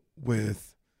built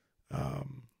with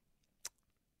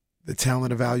the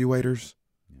talent evaluators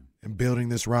and building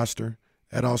this roster,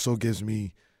 that also gives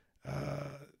me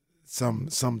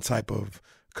some type of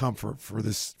comfort for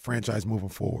this franchise moving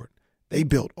forward. They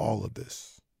built all of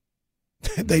this.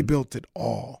 They built it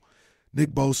all.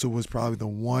 Nick Bosa was probably the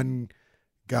one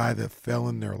guy that fell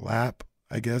in their lap,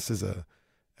 I guess, as a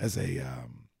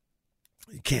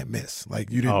you can't miss. Like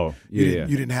you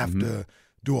didn't have to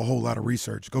do a whole lot of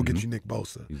research. Go get you Nick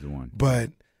Bosa. He's the one.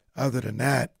 But other than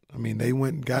that, I mean, they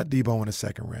went and got Debo in the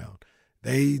second round.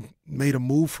 They made a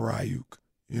move for Ayuk,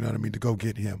 you know what I mean, to go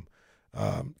get him.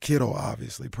 Kittle,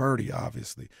 obviously. Purdy,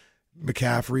 obviously.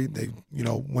 McCaffrey, they,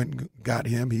 went and got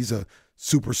him. He's a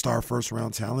superstar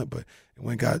first-round talent, but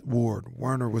went and got Ward.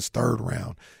 Werner was third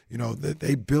round.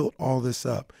 They built all this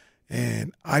up.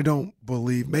 And I don't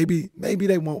believe, maybe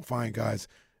they won't find guys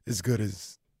as good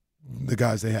as the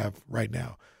guys they have right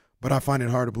now. But I find it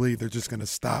hard to believe they're just going to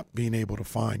stop being able to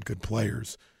find good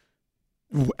players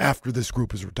after this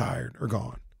group is retired or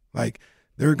gone. Like,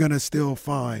 they're going to still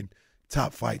find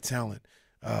top flight talent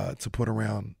to put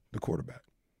around the quarterback.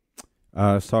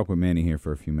 Let's talk with Manny here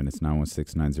for a few minutes.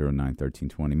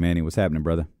 916-909-1320. Manny, what's happening,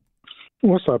 brother?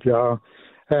 What's up, y'all?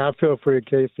 Hey, I feel for you,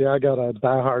 Casey. I got a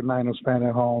diehard Niners fan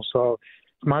at home, so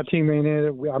my team ain't in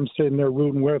it. I'm sitting there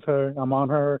rooting with her. I'm on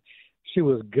her. She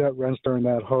was gut-wrenched during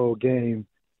that whole game.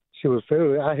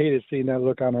 I hated seeing that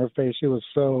look on her face. She was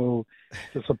so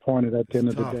disappointed at the end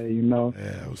of the day,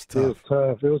 Yeah, it was tough. It was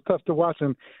tough. It was tough to watch,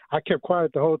 and I kept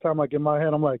quiet the whole time. Like, in my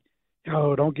head, I'm like,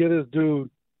 yo, don't give this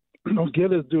dude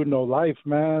no life,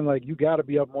 man. Like, you got to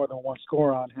be up more than one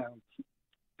score on him.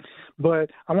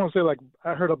 But I want to say, like,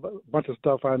 I heard a bunch of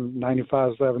stuff on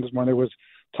 95.7 this morning. It was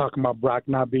talking about Brock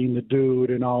not being the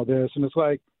dude and all this. And it's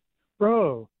like,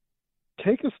 bro,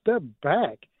 take a step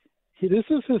back. This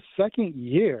is his second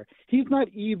year. He's not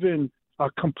even a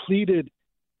completed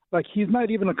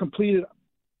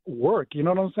work. You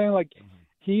know what I'm saying? Like,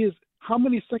 he is – how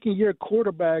many second-year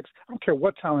quarterbacks, I don't care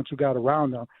what talent you got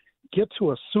around them, get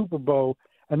to a Super Bowl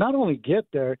and not only get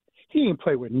there, he didn't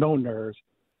play with no nerves.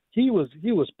 He was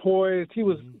poised. He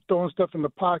was throwing stuff in the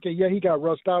pocket. Yeah, he got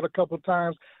rushed out a couple of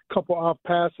times, couple off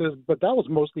passes, but that was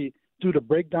mostly due to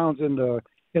breakdowns in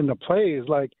the plays.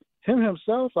 Like, him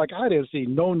himself, like, I didn't see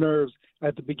no nerves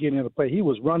at the beginning of the play. He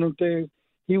was running things.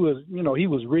 He was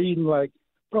reading. Like,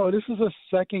 bro, this is a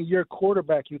second-year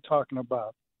quarterback you're talking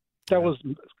about. That was,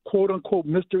 quote-unquote,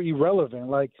 Mr. Irrelevant.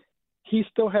 Like, he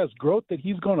still has growth that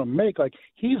he's going to make. Like,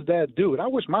 he's that dude. I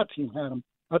wish my team had him.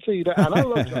 I'll tell you that. And I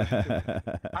love Justin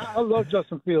Fields. I love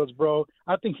Justin Fields, bro.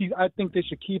 I think they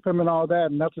should keep him and all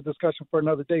that, and that's a discussion for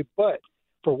another day. But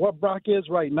for what Brock is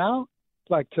right now,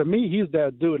 like, to me, he's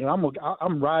that dude, and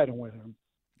I'm riding with him.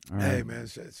 All right. Hey, man,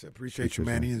 appreciate you,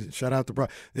 man. Shout out to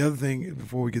Brock. The other thing,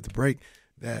 before we get to break,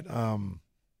 that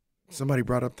somebody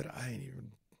brought up that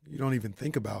you don't even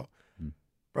think about.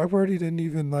 Brock Purdy didn't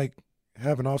even, like,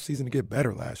 have an offseason to get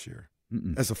better last year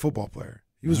as a football player.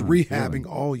 He was rehabbing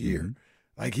all year.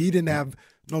 Like, he didn't have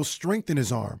no strength in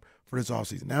his arm for this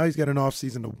offseason. Now he's got an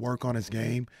offseason to work on his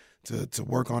game, to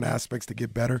work on aspects to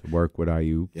get better. Work with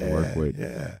IU. Yeah, work with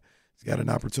he's got an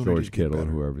opportunity George to Kittle, get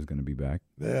better. whoever's going to be back.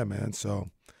 Yeah, man. So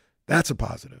that's a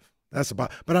positive.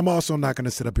 But I'm also not going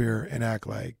to sit up here and act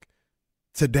like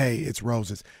today it's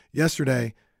roses.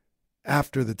 Yesterday,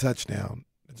 after the touchdown,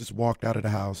 I just walked out of the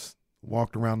house,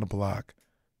 walked around the block,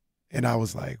 and I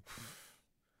was like,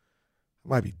 I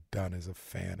might be done as a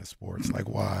fan of sports. Like,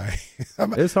 why?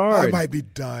 It's hard. I might be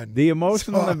done. The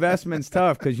emotional investment's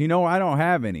tough because I don't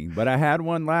have any, but I had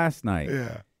one last night.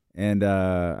 Yeah, and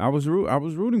I was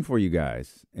rooting for you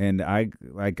guys, and I'm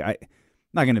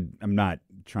not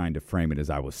trying to frame it as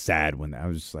I was sad when I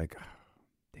was just like, oh,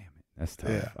 damn it, that's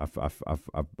tough.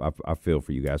 Yeah. I feel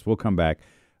for you guys. We'll come back.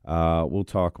 We'll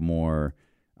talk more.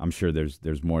 I'm sure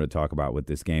there's more to talk about with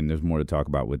this game. There's more to talk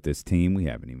about with this team. We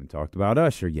haven't even talked about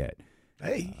Usher yet.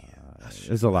 Hey,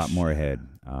 there's a lot more ahead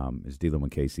as D'Lo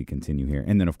and Casey continue here.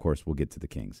 And then, of course, we'll get to the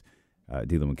Kings.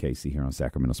 D'Lo and Casey here on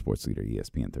Sacramento Sports Leader,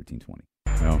 ESPN 1320.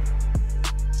 Well,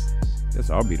 I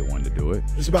guess I'll be the one to do it.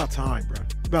 It's about time, bro.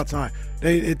 It's about time.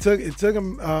 It took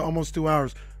them almost 2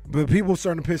 hours, but people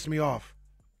starting to piss me off.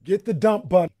 Get the dump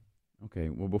button. Okay,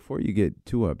 well, before you get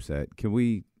too upset,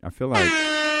 I feel like,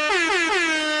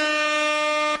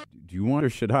 do you want or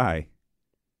should I?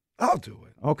 I'll do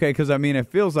it. Okay, because, it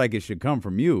feels like it should come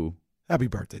from you. Happy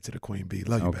birthday to the Queen Bee.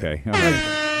 Love you, okay, baby. Okay.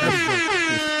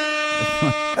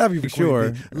 Happy birthday.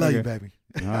 Sure. Love you, baby.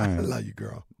 All right. I love you,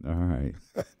 girl. All right.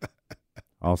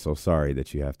 Also, sorry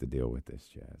that you have to deal with this,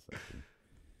 Jazz.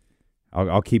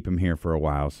 I'll keep him here for a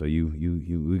while. So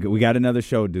we got another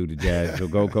show due to Jazz. So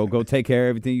go take care of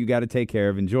everything you got to take care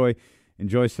of. Enjoy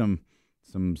some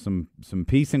Some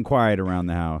peace and quiet around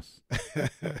the house.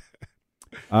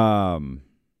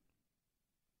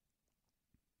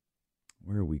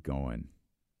 Where are we going?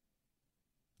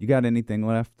 You got anything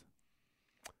left?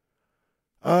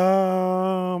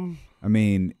 I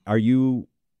mean, are you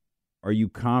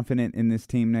confident in this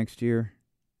team next year?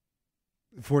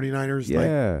 49ers,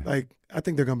 yeah. Like I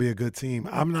think they're going to be a good team.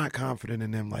 I'm not confident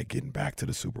in them like getting back to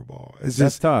the Super Bowl. That's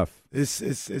just tough. It's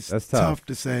That's tough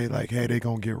to say like, hey, they're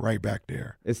going to get right back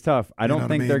there. It's tough. I don't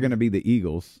think they're going to be the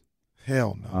Eagles.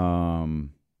 Hell no.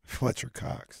 Fletcher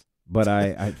Cox. But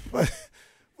I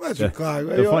Fletcher Cox.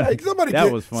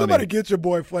 Somebody get your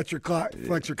boy Fletcher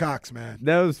Cox, man.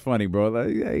 That was funny, bro.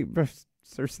 Like, hey,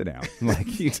 sir, sit down. Like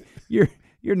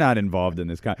you're not involved in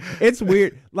this It's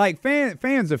weird. Like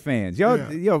fans are fans.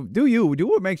 Yo, do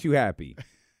what makes you happy.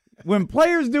 When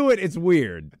players do it, it's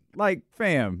weird. Like,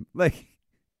 fam, like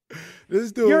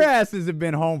this dude, your asses have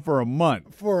been home for a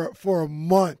month. For a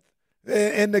month.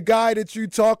 And the guy that you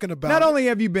talking about. Not only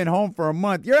have you been home for a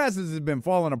month, your asses have been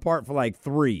falling apart for like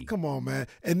 3. Come on, man.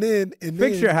 And then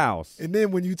fix your house. And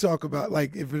then when you talk about,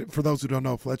 like, for those who don't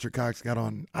know, Fletcher Cox got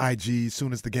on IG as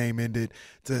soon as the game ended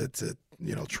to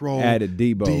troll. Added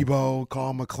Debo,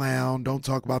 call him a clown, don't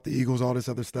talk about the Eagles, all this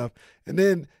other stuff. And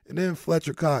then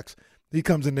Fletcher Cox, he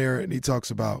comes in there and he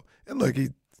talks about, and look,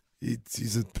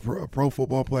 he's a pro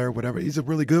football player, whatever. He's a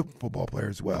really good football player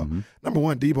as well. Mm-hmm. Number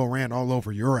one, Debo ran all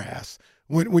over your ass.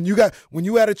 When you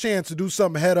had a chance to do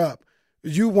something head up,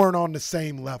 you weren't on the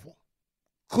same level.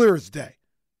 Clear as day.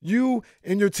 You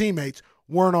and your teammates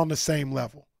weren't on the same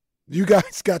level. You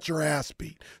guys got your ass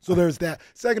beat. So there's that.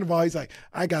 Second of all, he's like,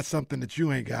 I got something that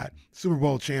you ain't got. Super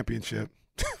Bowl championship.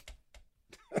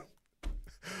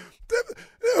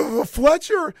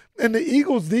 Fletcher and the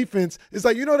Eagles defense is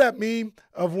like, you know that meme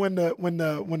of when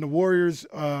the Warriors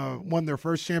won their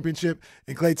first championship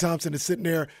and Klay Thompson is sitting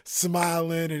there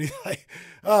smiling and he's like,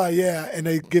 oh yeah, and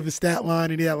they give a stat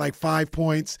line and he had like 5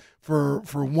 points for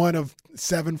 1 of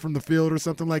 7 from the field or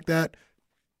something like that.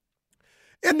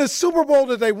 In the Super Bowl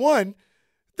that they won,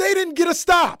 they didn't get a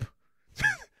stop.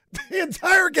 The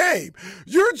entire game.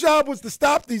 Your job was to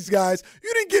stop these guys.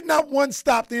 You didn't get not one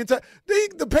stop the entire.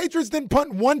 The Patriots didn't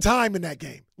punt one time in that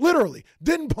game. Literally,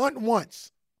 didn't punt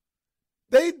once.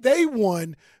 They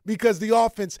won because the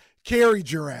offense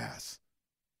carried your ass.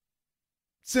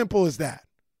 Simple as that.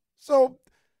 So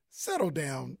settle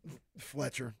down,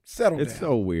 Fletcher. Settle down. It's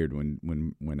so weird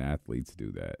when athletes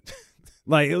do that.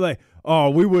 like,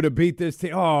 oh, we would have beat this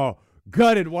team. Oh,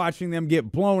 gutted watching them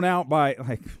get blown out by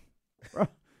bro.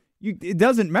 It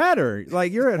doesn't matter.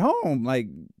 Like, you're at home. Like,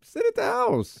 sit at the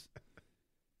house.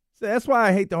 So that's why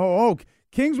I hate the whole,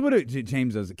 Kings would have,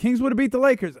 James does it. Kings would have beat the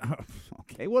Lakers.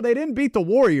 Okay, well, they didn't beat the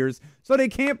Warriors, so they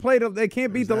can't beat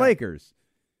the Lakers.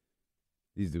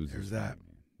 These dudes are funny, man.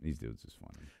 These dudes is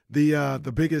funny.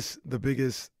 The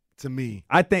biggest to me.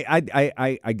 I think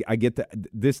I get that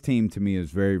this team to me is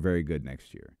very, very good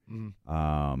next year.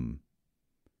 Mm-hmm.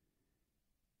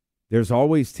 There's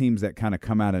always teams that kind of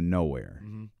come out of nowhere.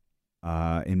 Mm-hmm.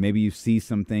 And maybe you see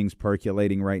some things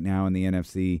percolating right now in the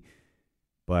NFC,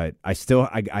 but I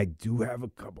do have a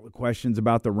couple of questions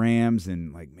about the Rams,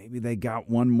 and like maybe they got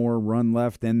one more run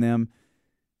left in them.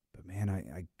 But man,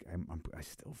 I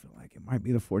still feel like it might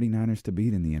be the 49ers to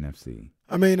beat in the NFC.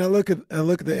 I mean, I look at the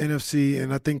NFC,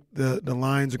 and I think the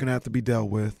Lions are going to have to be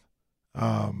dealt with.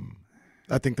 I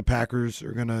think the Packers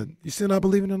are going to. You still not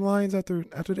believing in the Lions after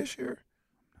this year?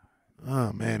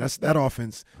 Oh man, that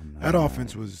offense. That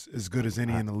offense was as good as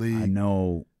any in the league. I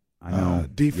know.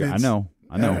 Defense. Yeah,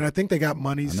 I know. And I think they got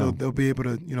money, so they'll be able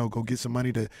to, go get some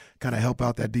money to kind of help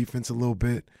out that defense a little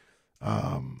bit.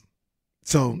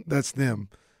 So that's them.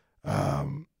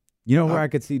 You know where I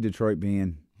could see Detroit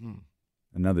being?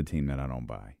 Another team that I don't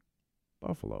buy.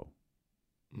 Buffalo.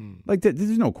 Like,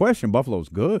 there's no question Buffalo's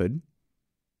good.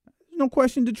 There's no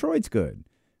question Detroit's good.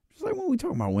 Just like when we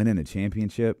talk about winning a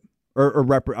championship.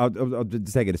 I'll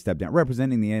just take it a step down.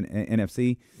 Representing the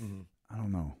NFC, I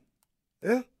don't know.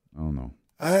 Yeah, I don't know.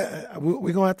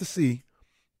 We're gonna have to see.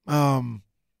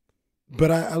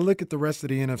 But I look at the rest of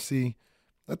the NFC.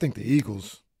 I think the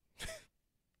Eagles.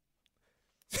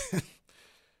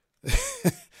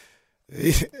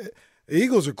 The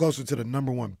Eagles are closer to the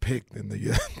number 1 pick than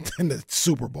the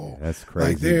Super Bowl. That's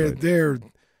crazy. Like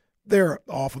they're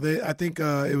awful. I think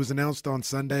it was announced on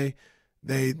Sunday.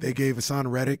 They gave Hassan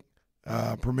Reddick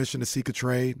permission to seek a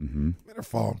trade. Mm-hmm. They're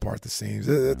falling apart the seams.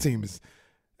 That team's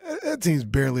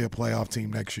barely a playoff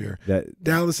team next year.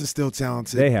 Dallas is still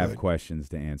talented. They have questions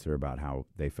to answer about how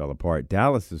they fell apart.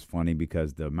 Dallas is funny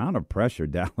because the amount of pressure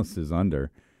Dallas is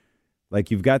under. Like,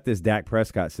 you've got this Dak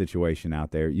Prescott situation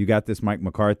out there. You got this Mike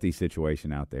McCarthy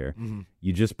situation out there. Mm-hmm.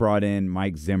 You just brought in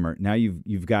Mike Zimmer. Now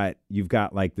you've got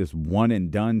like this one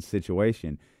and done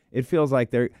situation. It feels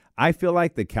like I feel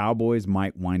like the Cowboys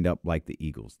might wind up like the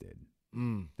Eagles did.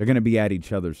 They're going to be at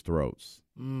each other's throats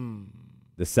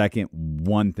the second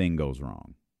one thing goes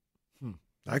wrong.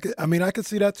 I could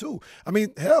see that too. I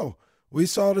mean, hell, we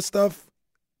saw the stuff.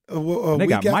 They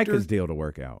got Micah's deal to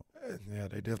work out. Yeah,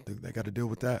 they got to deal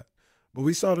with that. But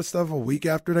we saw the stuff a week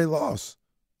after they lost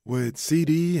with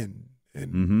CD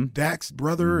and Dak's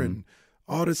brother and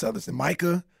all this other stuff,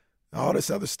 Micah, all this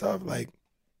other stuff. Like,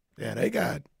 yeah, they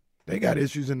got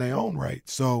issues in their own right.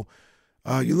 So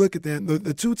you look at them.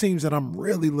 The two teams that I'm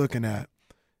really looking at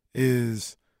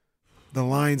is the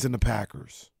Lions and the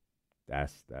Packers.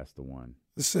 That's the one.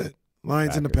 That's it.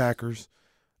 Lions and the Packers.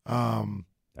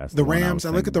 That's the Rams. I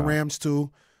look at the Rams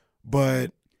too,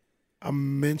 but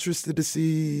I'm interested to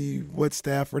see what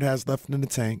Stafford has left in the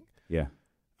tank. Yeah.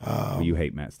 Well, you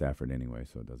hate Matt Stafford anyway,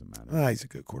 so it doesn't matter. He's a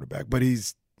good quarterback, but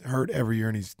he's hurt every year,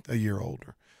 and he's a year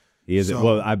older. He is. So,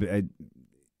 well,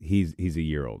 he's a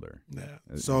year older. Yeah.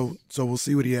 So we'll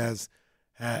see what he has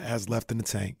left in the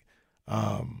tank.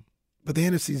 But the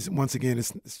NFC, once again,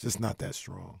 it's just not that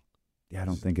strong. Yeah, I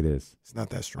don't think it is. It's not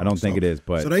that strong. I don't think it is,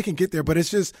 but so they can get there. But it's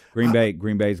just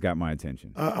Green Bay's got my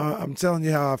attention. I'm telling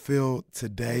you how I feel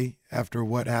today after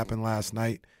what happened last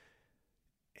night,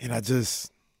 and I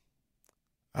just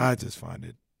find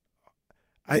it.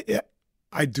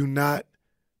 I do not.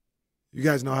 You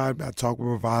guys know how I talk with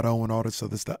bravado and all this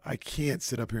other stuff. I can't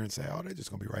sit up here and say, "Oh, they're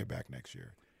just gonna be right back next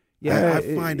year." Yeah,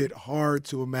 I find it hard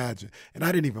to imagine. And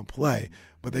I didn't even play,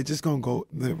 but they just going to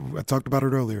go. I talked about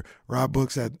it earlier. Rob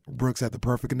Brooks had the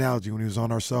perfect analogy when he was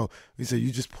on our show. He said,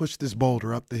 you just push this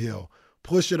boulder up the hill.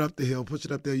 Push it up the hill, push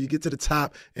it up there. You get to the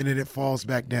top, and then it falls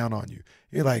back down on you.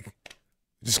 You're like,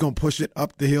 just going to push it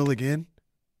up the hill again?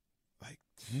 Like,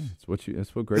 that's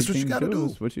what great teams do.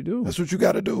 That's what you do. That's what you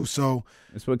got to do. So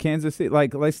that's what Kansas City,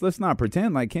 like, let's not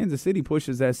pretend like Kansas City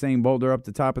pushes that same boulder up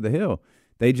the top of the hill.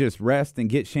 They just rest and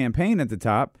get champagne at the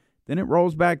top, then it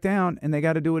rolls back down, and they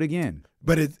got to do it again.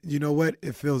 But you know what?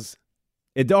 It feels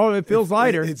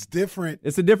lighter. It's different.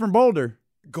 It's a different boulder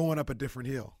going up a different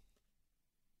hill.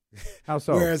 How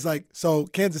so? Whereas,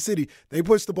 Kansas City, they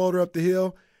push the boulder up the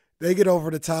hill, they get over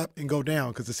the top and go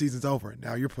down because the season's over.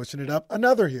 Now you're pushing it up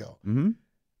another hill. Mm-hmm.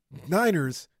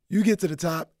 Niners, you get to the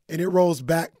top and it rolls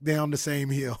back down the same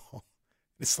hill.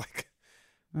 It's like.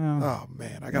 Oh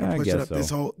man, I gotta push it up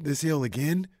this hill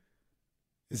again.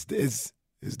 It's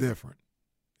different.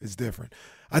 It's different.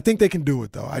 I think they can do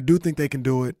it though. I do think they can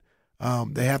do it.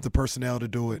 They have the personnel to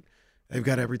do it. They've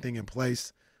got everything in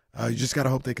place. You just gotta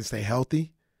hope they can stay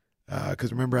healthy.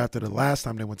 Because remember, after the last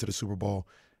time they went to the Super Bowl,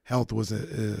 health was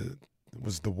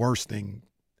the worst thing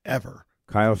ever.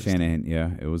 Kyle Shanahan,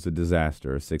 it was a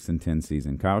disaster. A 6-10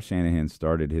 season. Kyle Shanahan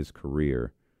started his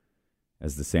career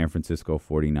as the San Francisco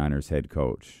 49ers head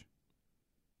coach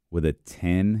with a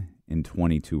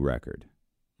 10-22 record.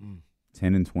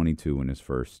 10-22 in his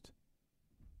first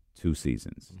two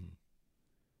seasons.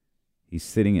 He's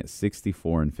sitting at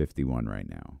 64-51 right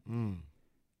now.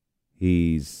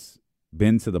 He's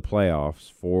been to the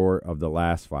playoffs 4 of the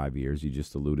last 5 years. You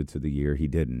just alluded to the year he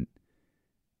didn't.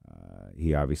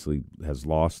 He obviously has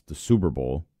lost the Super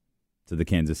Bowl to the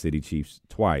Kansas City Chiefs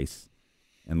twice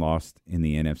and lost in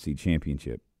the NFC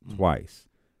Championship twice.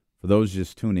 For those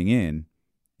just tuning in,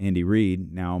 Andy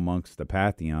Reid, now amongst the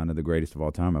pantheon of the greatest of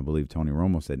all time, I believe Tony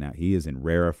Romo said now, he is in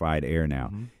rarefied air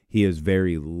now. He is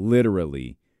very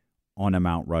literally on a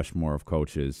Mount Rushmore of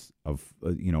coaches of,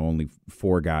 only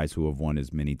 4 guys who have won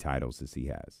as many titles as he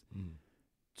has.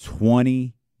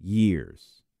 20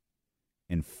 years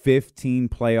and 15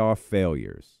 playoff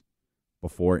failures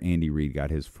before Andy Reid got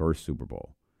his first Super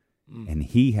Bowl. And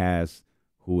he has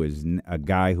who is a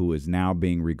guy who is now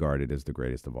being regarded as the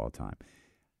greatest of all time.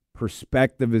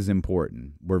 Perspective is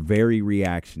important. We're very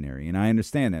reactionary, and I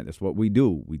understand that. That's what we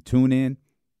do. We tune in,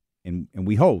 and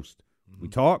we host. We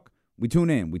talk, we tune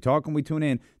in. We talk and we tune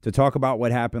in to talk about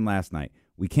what happened last night.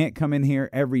 We can't come in here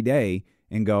every day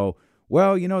and go,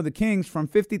 well, the Kings from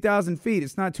 50,000 feet,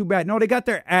 it's not too bad. No, they got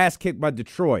their ass kicked by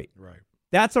Detroit. Right.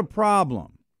 That's a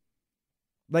problem.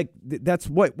 Like, that's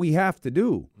what we have to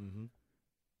do.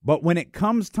 But when it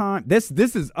comes time, this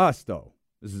is us, though.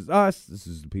 This is us. This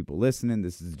is the people listening.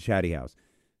 This is the Chatty House.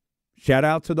 Shout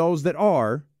out to those that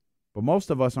are, but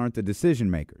most of us aren't the decision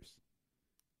makers.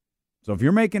 So if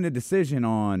you're making a decision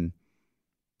on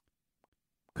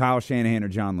Kyle Shanahan or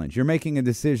John Lynch, you're making a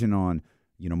decision on,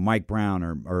 Mike Brown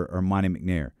or Monty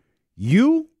McNair,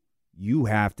 you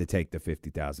have to take the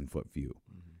 50,000-foot view.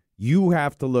 You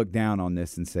have to look down on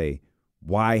this and say,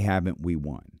 why haven't we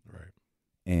won? Right.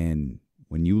 And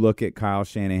when you look at Kyle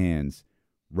Shanahan's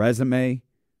resume,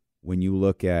 when you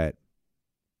look at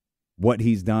what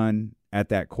he's done at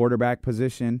that quarterback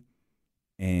position,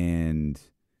 and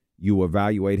you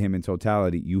evaluate him in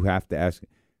totality, you have to ask,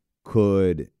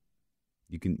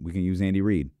 we can use Andy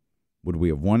Reid. Would we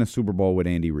have won a Super Bowl with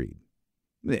Andy Reid?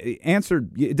 The answer,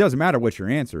 it doesn't matter what your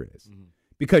answer is,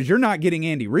 because you're not getting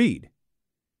Andy Reid.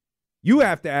 You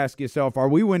have to ask yourself, are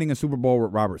we winning a Super Bowl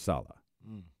with Robert Saleh,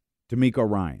 D'Amico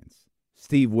Ryans,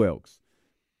 Steve Wilkes,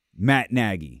 Matt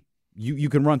Nagy? You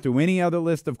can run through any other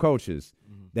list of coaches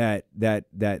that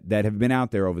have been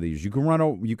out there over the years. You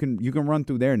can run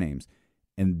through their names,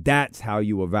 and that's how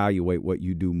you evaluate what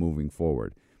you do moving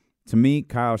forward. To me,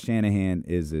 Kyle Shanahan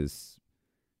is as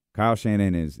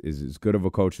good of a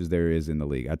coach as there is in the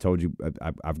league. I told you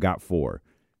I've got 4.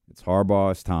 It's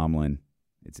Harbaugh, it's Tomlin,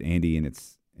 it's Andy, and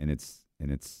it's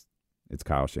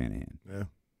Kyle Shanahan. Yeah,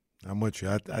 I'm with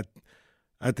you.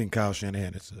 I think Kyle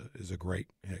Shanahan is a great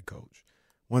head coach.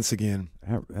 Once again,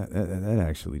 that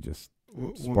actually just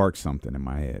sparked something in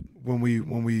my head. When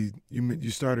you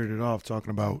started it off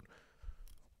talking about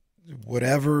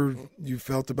whatever you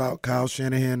felt about Kyle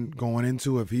Shanahan going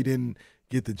into, if he didn't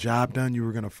get the job done, you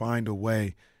were going to find a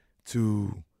way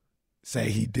to say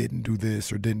he didn't do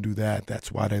this or didn't do that.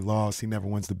 That's why they lost. He never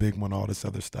wins the big one, all this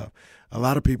other stuff. A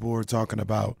lot of people are talking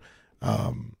about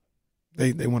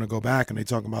they want to go back and they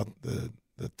talk about the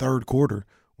third quarter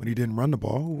when he didn't run the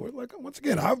ball. Like, once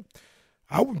again,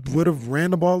 I would have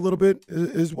ran the ball a little bit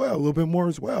as well, a little bit more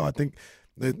as well. I think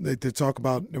they talk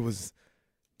about it was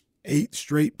 8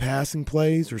 straight passing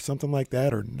plays or something like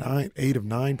that, or 8 of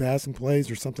 9 passing plays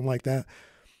or something like that.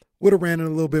 Would have ran it a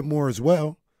little bit more as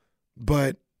well,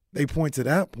 but they point to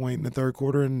that point in the third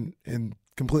quarter and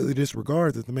completely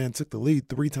disregard that the man took the lead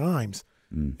 3 times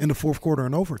in the fourth quarter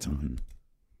and overtime.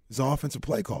 His offensive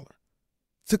play caller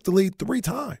took the lead 3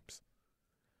 times.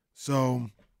 So,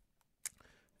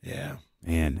 yeah.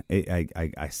 Man,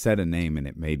 I said a name and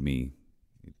it made me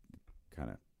kind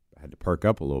of had to perk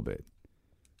up a little bit.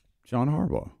 John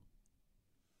Harbaugh.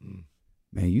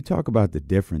 Man, you talk about the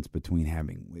difference between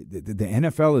having the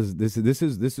NFL is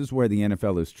this is where the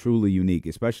NFL is truly unique,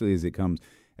 especially as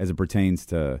it pertains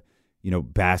to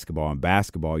basketball. In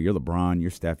basketball, you're LeBron, you're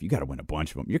Steph. You got to win a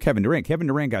bunch of them. You're Kevin Durant. Kevin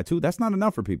Durant got 2. That's not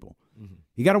enough for people.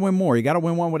 You got to win more. You got to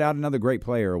win one without another great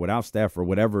player or without Steph or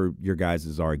whatever your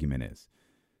guys' argument is.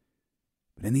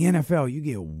 But in the NFL, you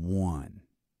get 1.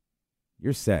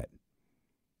 You're set.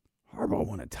 Harbaugh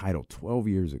won a title 12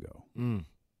 years ago.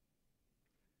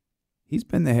 He's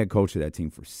been the head coach of that team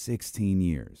for 16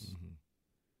 years.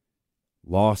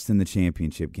 Lost in the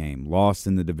championship game, lost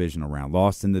in the divisional round,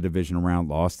 lost in the divisional round,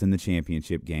 lost in the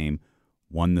championship game,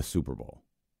 won the Super Bowl.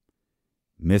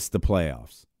 Missed the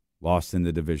playoffs, lost in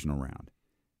the divisional round.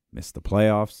 Missed the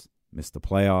playoffs, missed the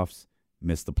playoffs,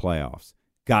 missed the playoffs.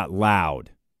 Got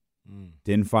loud.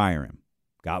 Didn't fire him.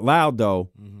 Got loud, though.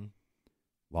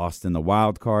 Lost in the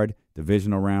wild card,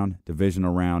 divisional round,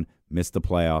 missed the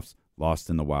playoffs, lost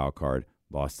in the wild card,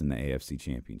 lost in the AFC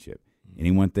Championship.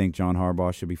 Anyone think John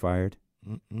Harbaugh should be fired?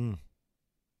 Not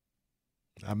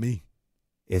me.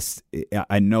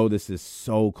 I know this is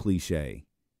so cliche,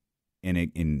 and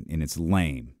it's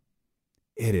lame.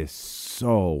 It is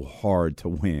so hard to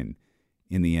win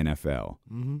in the NFL.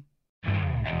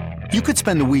 You could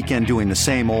spend the weekend doing the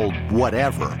same old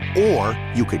whatever, or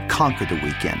you could conquer the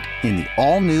weekend in the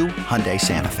all-new Hyundai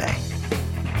Santa Fe.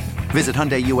 Visit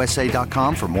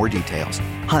HyundaiUSA.com for more details.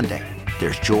 Hyundai,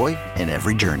 there's joy in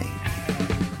every journey.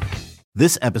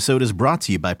 This episode is brought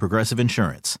to you by Progressive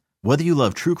Insurance. Whether you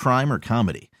love true crime or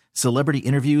comedy, celebrity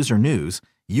interviews or news,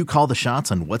 you call the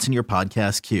shots on what's in your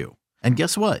podcast queue. And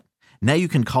guess what? Now you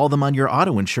can call them on your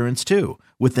auto insurance too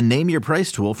with the Name Your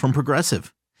Price tool from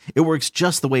Progressive. It works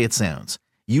just the way it sounds.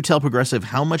 You tell Progressive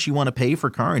how much you want to pay for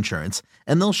car insurance,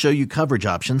 and they'll show you coverage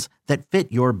options that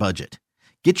fit your budget.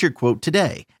 Get your quote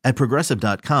today at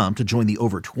Progressive.com to join the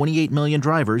over 28 million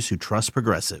drivers who trust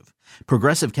Progressive.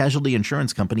 Progressive Casualty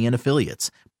Insurance Company and Affiliates.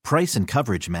 Price and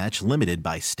coverage match limited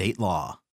by state law.